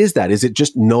 Why is that? Is it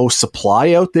just no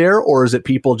supply out there, or is it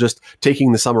people just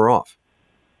taking the summer off?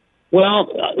 Well,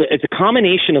 it's a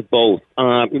combination of both.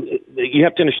 You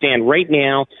have to understand, right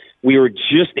now, we were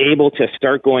just able to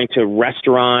start going to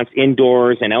restaurants,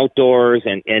 indoors and outdoors,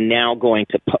 and now going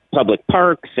to public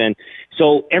parks. And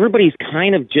so everybody's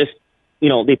kind of just,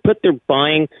 they put their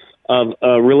buying of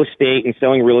real estate and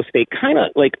selling real estate kind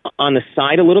of like on the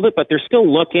side a little bit, but they're still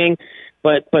looking,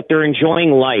 but they're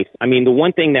enjoying life. I mean, the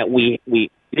one thing that we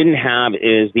didn't have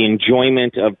is the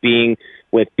enjoyment of being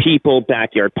with people,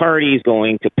 backyard parties,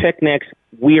 going to picnics.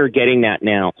 We are getting that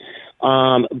now.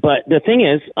 But the thing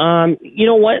is, you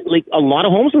know what? Like, a lot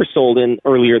of homes were sold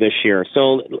earlier this year.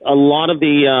 So a lot of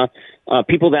the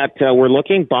people that were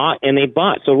looking bought, and they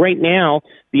bought. So right now,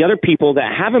 the other people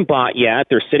that haven't bought yet,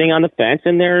 they're sitting on the fence,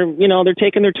 and they're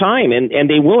taking their time, and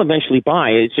they will eventually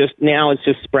buy. It's just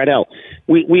spread out.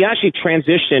 We actually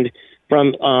transitioned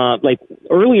from,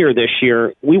 earlier this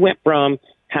year, we went from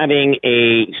having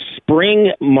a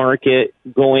spring market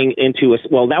going into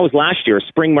that was last year, a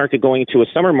spring market going into a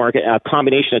summer market, a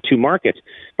combination of two markets.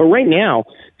 But right now,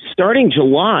 starting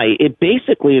July, it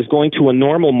basically is going to a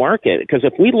normal market, because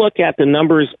if we look at the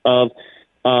numbers of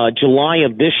July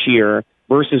of this year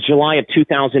versus July of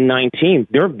 2019,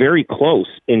 they're very close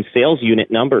in sales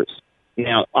unit numbers.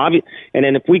 Now, and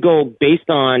then if we go based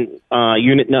on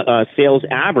unit sales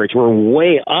average, we're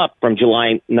way up from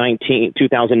July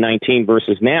 2019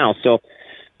 versus now.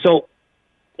 So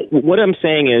what I'm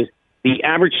saying is the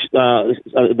average,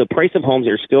 the price of homes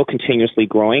are still continuously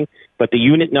growing, but the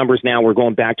unit numbers now, we're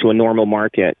going back to a normal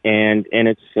market, and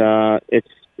it's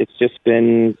just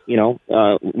been,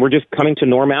 we're just coming to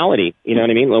normality. You know what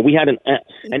I mean? We had an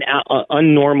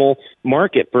unnormal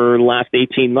market for the last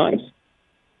 18 months.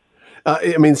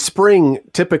 Spring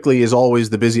typically is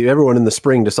always the busy. Everyone in the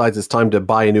spring decides it's time to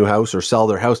buy a new house or sell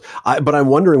their house. But I'm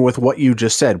wondering, with what you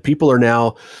just said, people are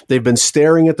now, they've been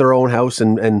staring at their own house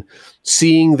and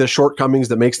seeing the shortcomings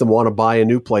that makes them want to buy a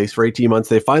new place for 18 months.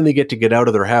 They finally get out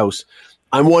of their house.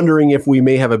 I'm wondering if we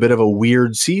may have a bit of a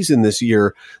weird season this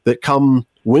year, that come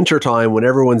wintertime, when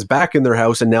everyone's back in their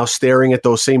house and now staring at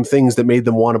those same things that made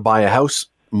them want to buy a house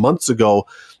months ago,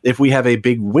 if we have a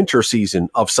big winter season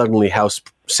of suddenly house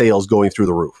sales going through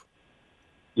the roof.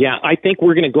 Yeah, I think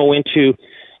we're going to go into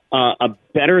a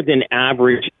better than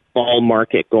average fall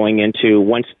market going into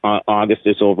once August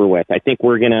is over with. I think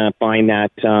we're going to find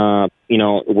that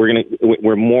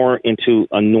we're more into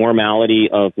a normality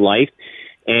of life,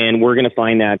 and we're going to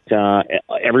find that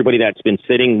everybody that's been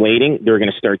sitting waiting, they're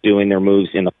going to start doing their moves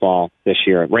in the fall this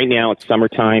year. Right now it's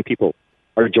summertime. People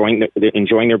are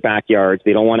enjoying their backyards.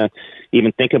 They don't want to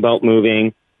even think about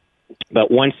moving.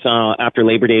 But once after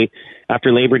Labor Day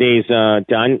is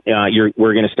done,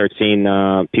 we're going to start seeing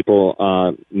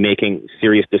people making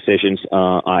serious decisions,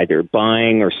 either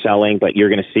buying or selling. But you're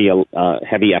going to see a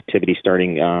heavy activity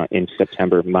starting in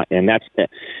September, and that's the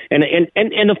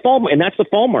fall, and that's the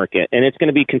fall market, and it's going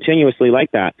to be continuously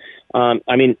like that.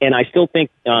 And I still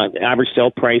think average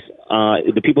sale price,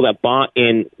 the people that bought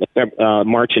in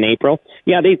March and April,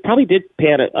 yeah, they probably did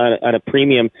pay at a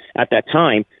premium at that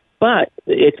time. But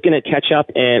it's going to catch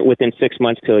up within 6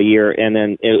 months to a year, and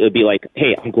then it'll be like,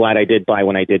 hey, I'm glad I did buy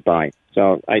when I did buy.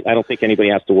 So I don't think anybody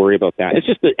has to worry about that. It's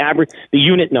just the average, the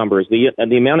unit numbers, the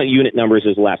amount of unit numbers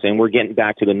is less, and we're getting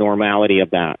back to the normality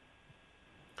of that.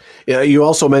 Yeah, you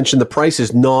also mentioned the price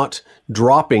is not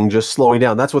dropping, just slowing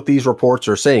down. That's what these reports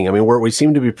are saying. I mean, we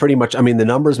seem to be pretty much, the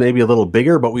numbers may be a little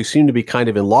bigger, but we seem to be kind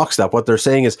of in lockstep. What they're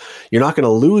saying is you're not going to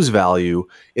lose value.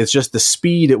 It's just the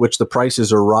speed at which the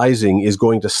prices are rising is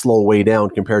going to slow way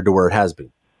down compared to where it has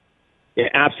been. Yeah,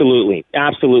 absolutely.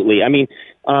 Absolutely. And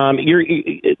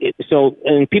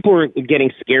people are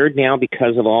getting scared now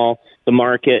because of all the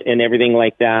market and everything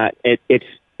like that.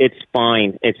 It's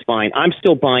fine. It's fine. I'm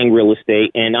still buying real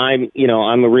estate, and I'm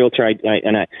a realtor,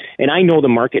 and I know the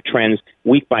market trends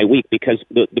week by week, because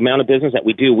the amount of business that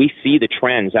we do, we see the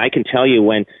trends. I can tell you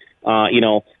when,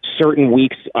 certain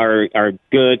weeks are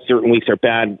good, certain weeks are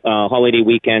bad, holiday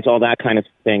weekends, all that kind of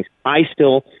things. I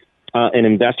still, an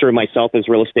investor myself as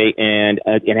real estate, and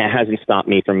it hasn't stopped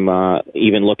me from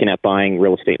even looking at buying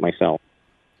real estate myself.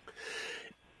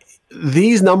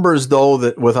 These numbers, though,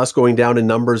 that with us going down in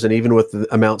numbers and even with the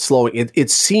amount slowing, it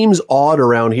seems odd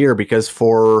around here, because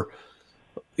for,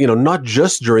 not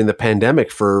just during the pandemic,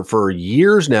 for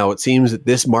years now, it seems that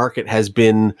this market has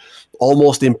been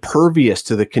almost impervious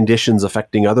to the conditions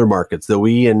affecting other markets, that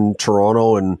we in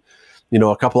Toronto and,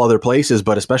 a couple other places,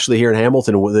 but especially here in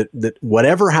Hamilton, that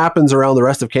whatever happens around the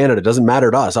rest of Canada doesn't matter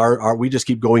to us. We just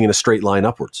keep going in a straight line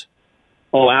upwards.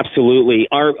 Oh, absolutely.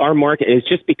 Our market is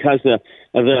just because of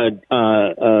the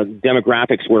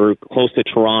demographics. We're close to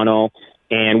Toronto,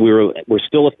 and we're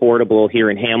still affordable here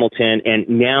in Hamilton. And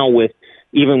now with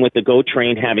the GO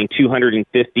train having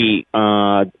 250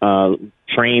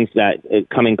 trains that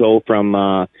come and go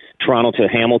from Toronto to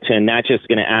Hamilton, that's just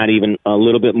going to add even a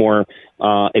little bit more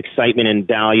excitement and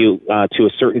value to a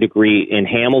certain degree in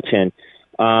Hamilton.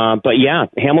 But yeah,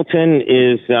 Hamilton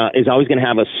is always going to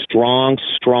have a strong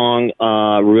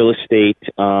real estate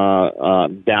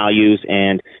values,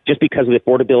 and just because of the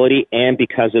affordability and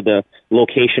because of the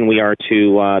location we are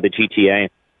to the GTA.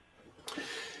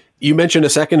 You mentioned a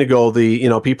second ago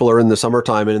people are in the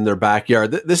summertime and in their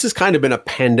backyard. This has kind of been a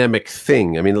pandemic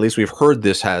thing. At least we've heard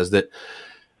this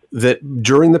that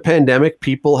during the pandemic,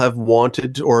 people have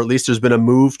wanted, or at least there's been a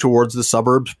move towards the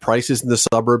suburbs. Prices in the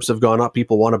suburbs have gone up.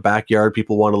 People want a backyard.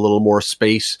 People want a little more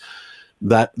space.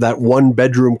 That one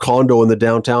bedroom condo in the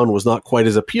downtown was not quite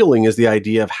as appealing as the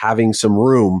idea of having some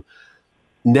room.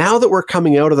 Now that we're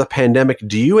coming out of the pandemic,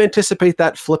 do you anticipate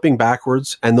that flipping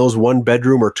backwards and those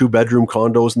 1-bedroom or 2-bedroom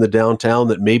condos in the downtown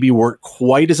that maybe weren't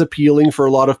quite as appealing for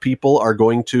a lot of people are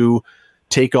going to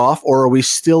take off? Or are we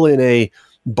still in a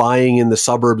buying in the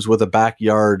suburbs with a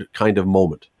backyard kind of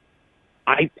moment?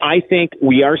 I think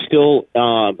we are still,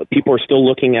 people are still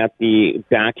looking at the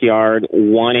backyard,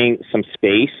 wanting some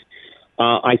space.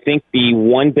 I think the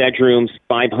 1-bedroom,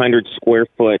 500 square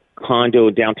foot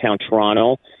condo downtown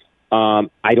Toronto,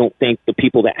 I don't think the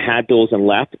people that had those and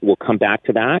left will come back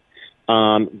to that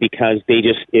because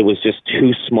it was just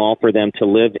too small for them to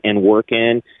live and work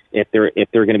in. If they're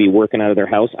going to be working out of their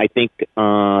house, I think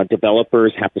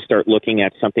developers have to start looking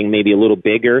at something maybe a little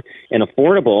bigger and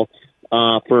affordable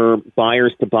for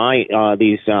buyers to buy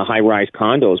these high-rise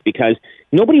condos, because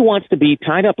nobody wants to be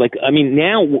tied up.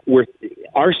 Now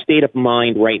our state of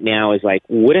mind right now is like,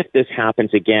 what if this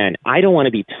happens again? I don't want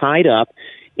to be tied up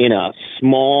in a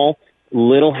small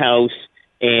little house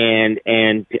and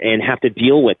have to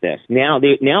deal with this. Now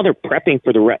they're prepping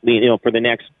for for the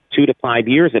next 2 to 5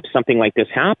 years if something like this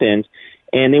happens.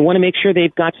 And they want to make sure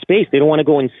they've got space. They don't want to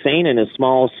go insane in a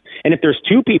small. And if there's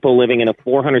 2 people living in a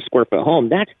 400 square foot home,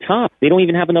 that's tough. They don't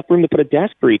even have enough room to put a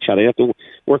desk for each other. They have to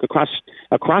work across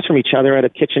from each other at a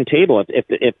kitchen table.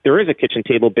 If there is a kitchen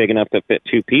table big enough to fit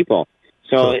 2 people.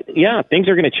 So yeah, things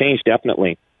are going to change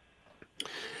definitely.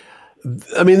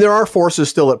 I mean, there are forces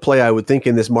still at play, I would think,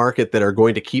 in this market that are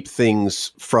going to keep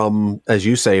things from, as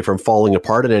you say, from falling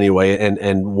apart in any way.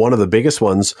 And one of the biggest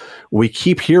ones, we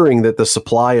keep hearing that the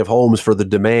supply of homes for the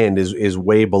demand is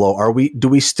way below. Do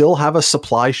we still have a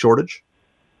supply shortage?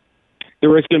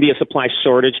 There is going to be a supply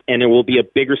shortage, and there will be a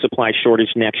bigger supply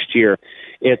shortage next year.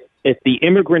 If the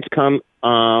immigrants come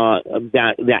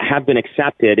that have been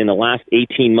accepted in the last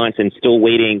 18 months and still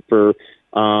waiting for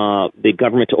the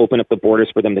government to open up the borders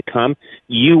for them to come,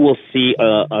 you will see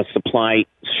a supply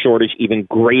shortage even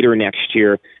greater next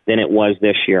year than it was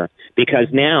this year. Because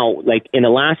now, like in the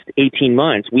last 18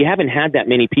 months, we haven't had that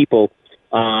many people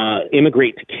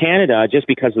immigrate to Canada just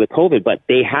because of the COVID, but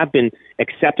they have been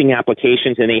accepting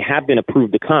applications and they have been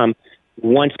approved to come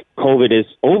once COVID is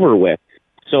over with.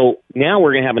 So now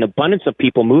we're going to have an abundance of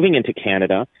people moving into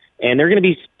Canada, and they're going to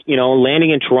be,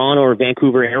 landing in Toronto or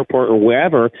Vancouver Airport or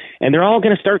wherever, and they're all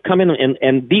going to start coming.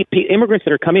 And the immigrants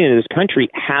that are coming into this country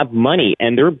have money,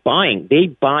 and they're buying. They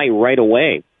buy right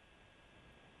away.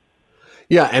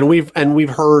 Yeah, and we've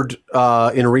heard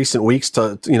in recent weeks,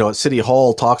 at City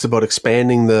Hall talks about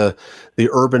expanding the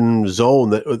urban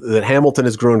zone that Hamilton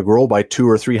is going to grow by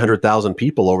 200,000 or 300,000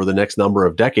 people over the next number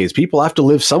of decades. People have to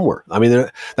live somewhere. I mean,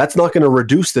 that's not going to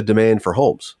reduce the demand for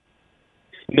homes.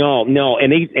 No,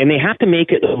 and they have to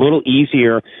make it a little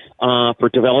easier for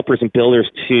developers and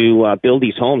builders to build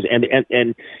these homes, and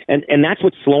that's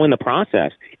what's slowing the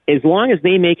process. As long as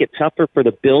they make it tougher for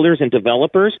the builders and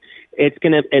developers, it's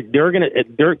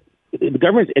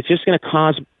just going to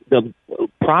cause the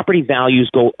property values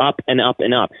go up and up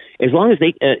and up. As long as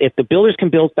if the builders can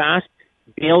build fast,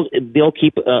 they'll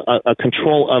keep a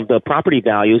control of the property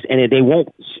values, and they won't,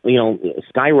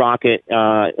 skyrocket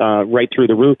right through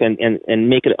the roof and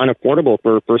make it unaffordable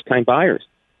for first-time buyers.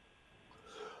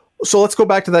 So let's go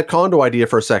back to that condo idea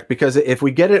for a sec, because if we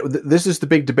get it, this is the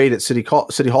big debate at City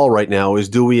Hall right now: is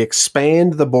do we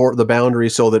expand the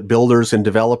boundaries so that builders and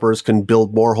developers can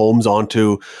build more homes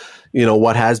onto,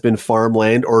 what has been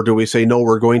farmland, or do we say no,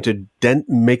 we're going to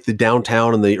make the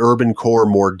downtown and the urban core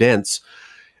more dense?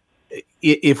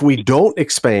 If we don't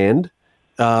expand,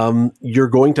 you're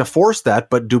going to force that.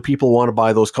 But do people want to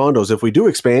buy those condos? If we do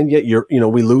expand, yet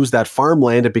we lose that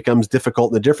farmland. It becomes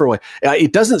difficult in a different way.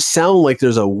 It doesn't sound like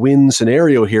there's a win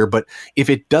scenario here, but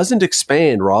if it doesn't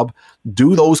expand, Rob,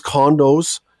 do those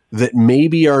condos that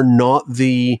maybe are not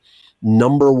the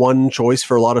number one choice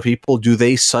for a lot of people, do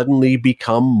they suddenly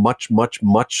become much, much,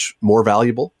 much more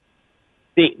valuable?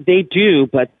 They do,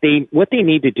 but what they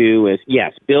need to do is,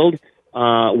 yes, build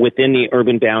within the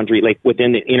urban boundary, like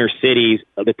within the inner cities,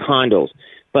 the condos.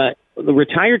 But the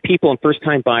retired people and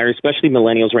first-time buyers, especially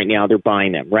millennials right now, they're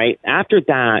buying them, right? After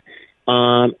that,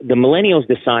 the millennials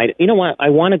decide, you know what, I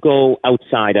want to go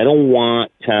outside. I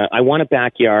want a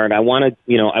backyard. I want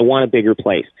a bigger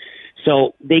place.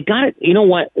 So they got it. You know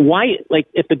what? Why,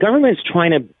 if the government is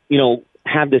trying to,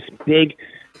 have this big,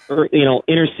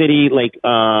 inner city,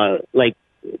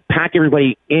 pack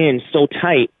everybody in so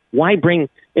tight, why bring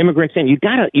immigrants in? You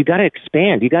gotta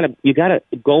expand. You gotta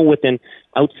go within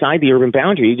outside the urban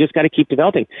boundary. You just got to keep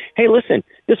developing. Hey, listen,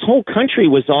 this whole country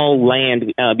was all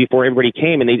land before everybody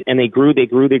came, and they grew.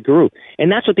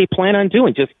 And that's what they plan on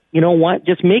doing. Just, you know what?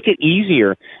 Just make it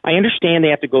easier. I understand they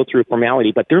have to go through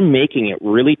formality, but they're making it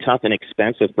really tough and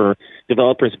expensive for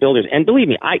developers, builders. And believe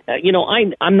me,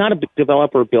 I'm not a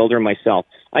developer builder myself,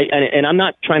 and I'm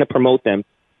not trying to promote them,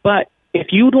 but if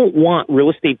you don't want real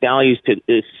estate values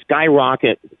to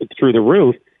skyrocket through the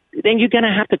roof, then you're going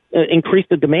to have to increase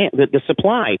the demand, the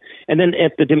supply. And then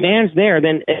if the demand's there,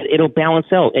 then it'll balance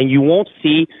out, and you won't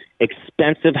see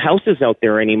expensive houses out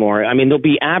there anymore. I mean, they'll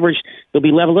be average, they'll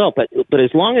be leveled out. But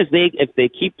as long as if they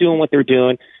keep doing what they're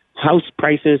doing, house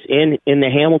prices in the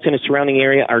Hamilton and surrounding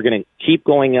area are going to keep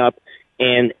going up,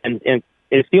 and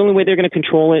it's the only way they're going to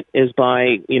control it is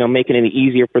by making it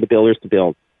easier for the builders to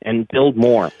build and build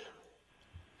more.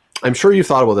 I'm sure you've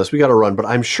thought about this. We got to run, but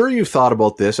I'm sure you've thought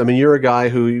about this. I mean, you're a guy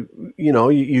who,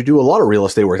 you do a lot of real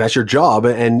estate work. That's your job.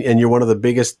 And you're one of the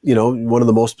biggest, one of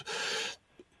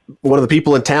the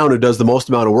people in town who does the most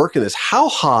amount of work in this. How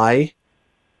high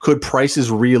could prices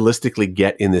realistically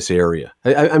get in this area?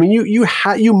 I mean,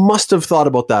 you must have thought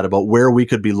about that, about where we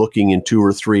could be looking in 2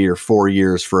 or 3 or 4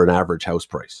 years for an average house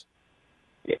price.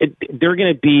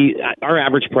 Our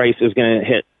average price is going to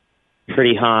hit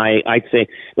pretty high. I'd say,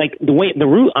 like, the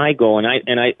route I go, and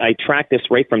I track this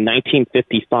right from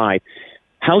 1955.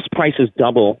 House prices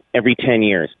double every 10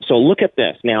 years. So look at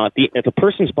this. Now, if a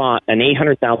person's bought an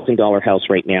 $800,000 house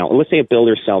right now, let's say a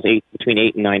builder sells between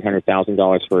 $800,000 and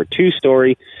 $900,000 for a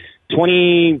 2-story,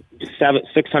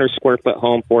 600 square foot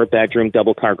home, 4-bedroom,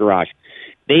 double car garage.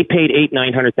 They paid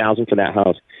 $800,000-900,000 for that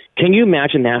house. Can you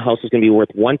imagine that house is going to be worth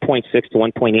 $1.6 to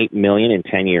 $1.8 million in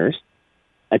 10 years?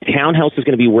 A townhouse is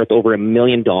going to be worth over $1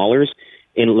 million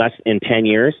in less than 10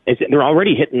 years. They're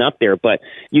already hitting up there, but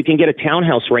you can get a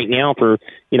townhouse right now for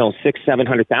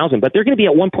 $600,000-700,000, but they're going to be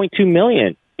at $1.2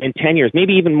 million in 10 years,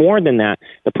 maybe even more than that.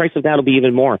 The price of that will be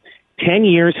even more. 10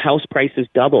 years, house prices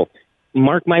double.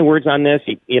 Mark my words on this.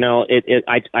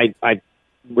 I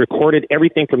recorded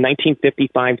everything from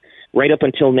 1955 right up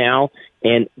until now,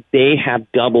 and they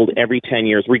have doubled every 10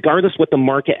 years, regardless what the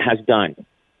market has done.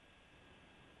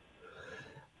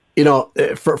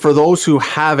 For those who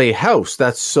have a house,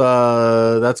 that's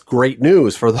great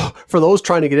news. For those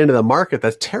trying to get into the market,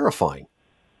 that's terrifying.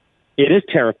 It is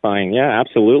terrifying. Yeah,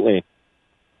 absolutely.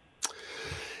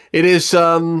 It is.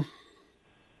 Yeah,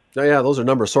 those are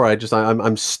numbers. Sorry,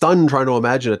 I'm stunned trying to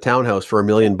imagine a townhouse for $1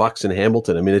 million in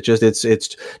Hamilton. I mean,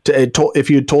 if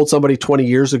you had told somebody 20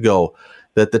 years ago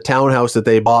that the townhouse that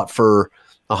they bought for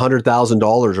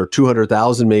 $100,000 or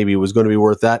 $200,000 maybe was going to be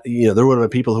worth that, there would have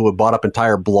been people who had bought up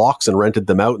entire blocks and rented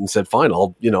them out and said, fine,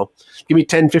 I'll, give me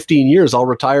 10, 15 years, I'll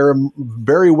retire a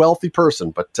very wealthy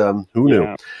person. But who knew?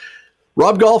 Yeah.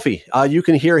 Rob Golfi, you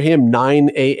can hear him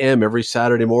 9 a.m. every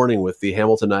Saturday morning with the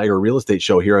Hamilton Niagara Real Estate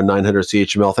Show here on 900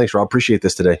 CHML. Thanks, Rob. Appreciate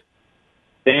this today.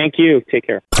 Thank you. Take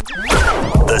care.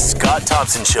 The Scott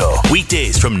Thompson Show,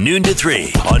 weekdays from noon to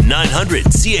 3 on 900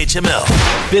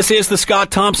 CHML. This is the Scott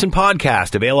Thompson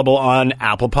Podcast, available on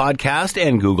Apple Podcast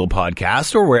and Google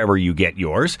Podcast or wherever you get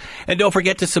yours. And don't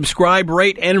forget to subscribe,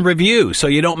 rate, and review so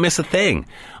you don't miss a thing.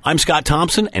 I'm Scott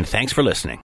Thompson, and thanks for listening.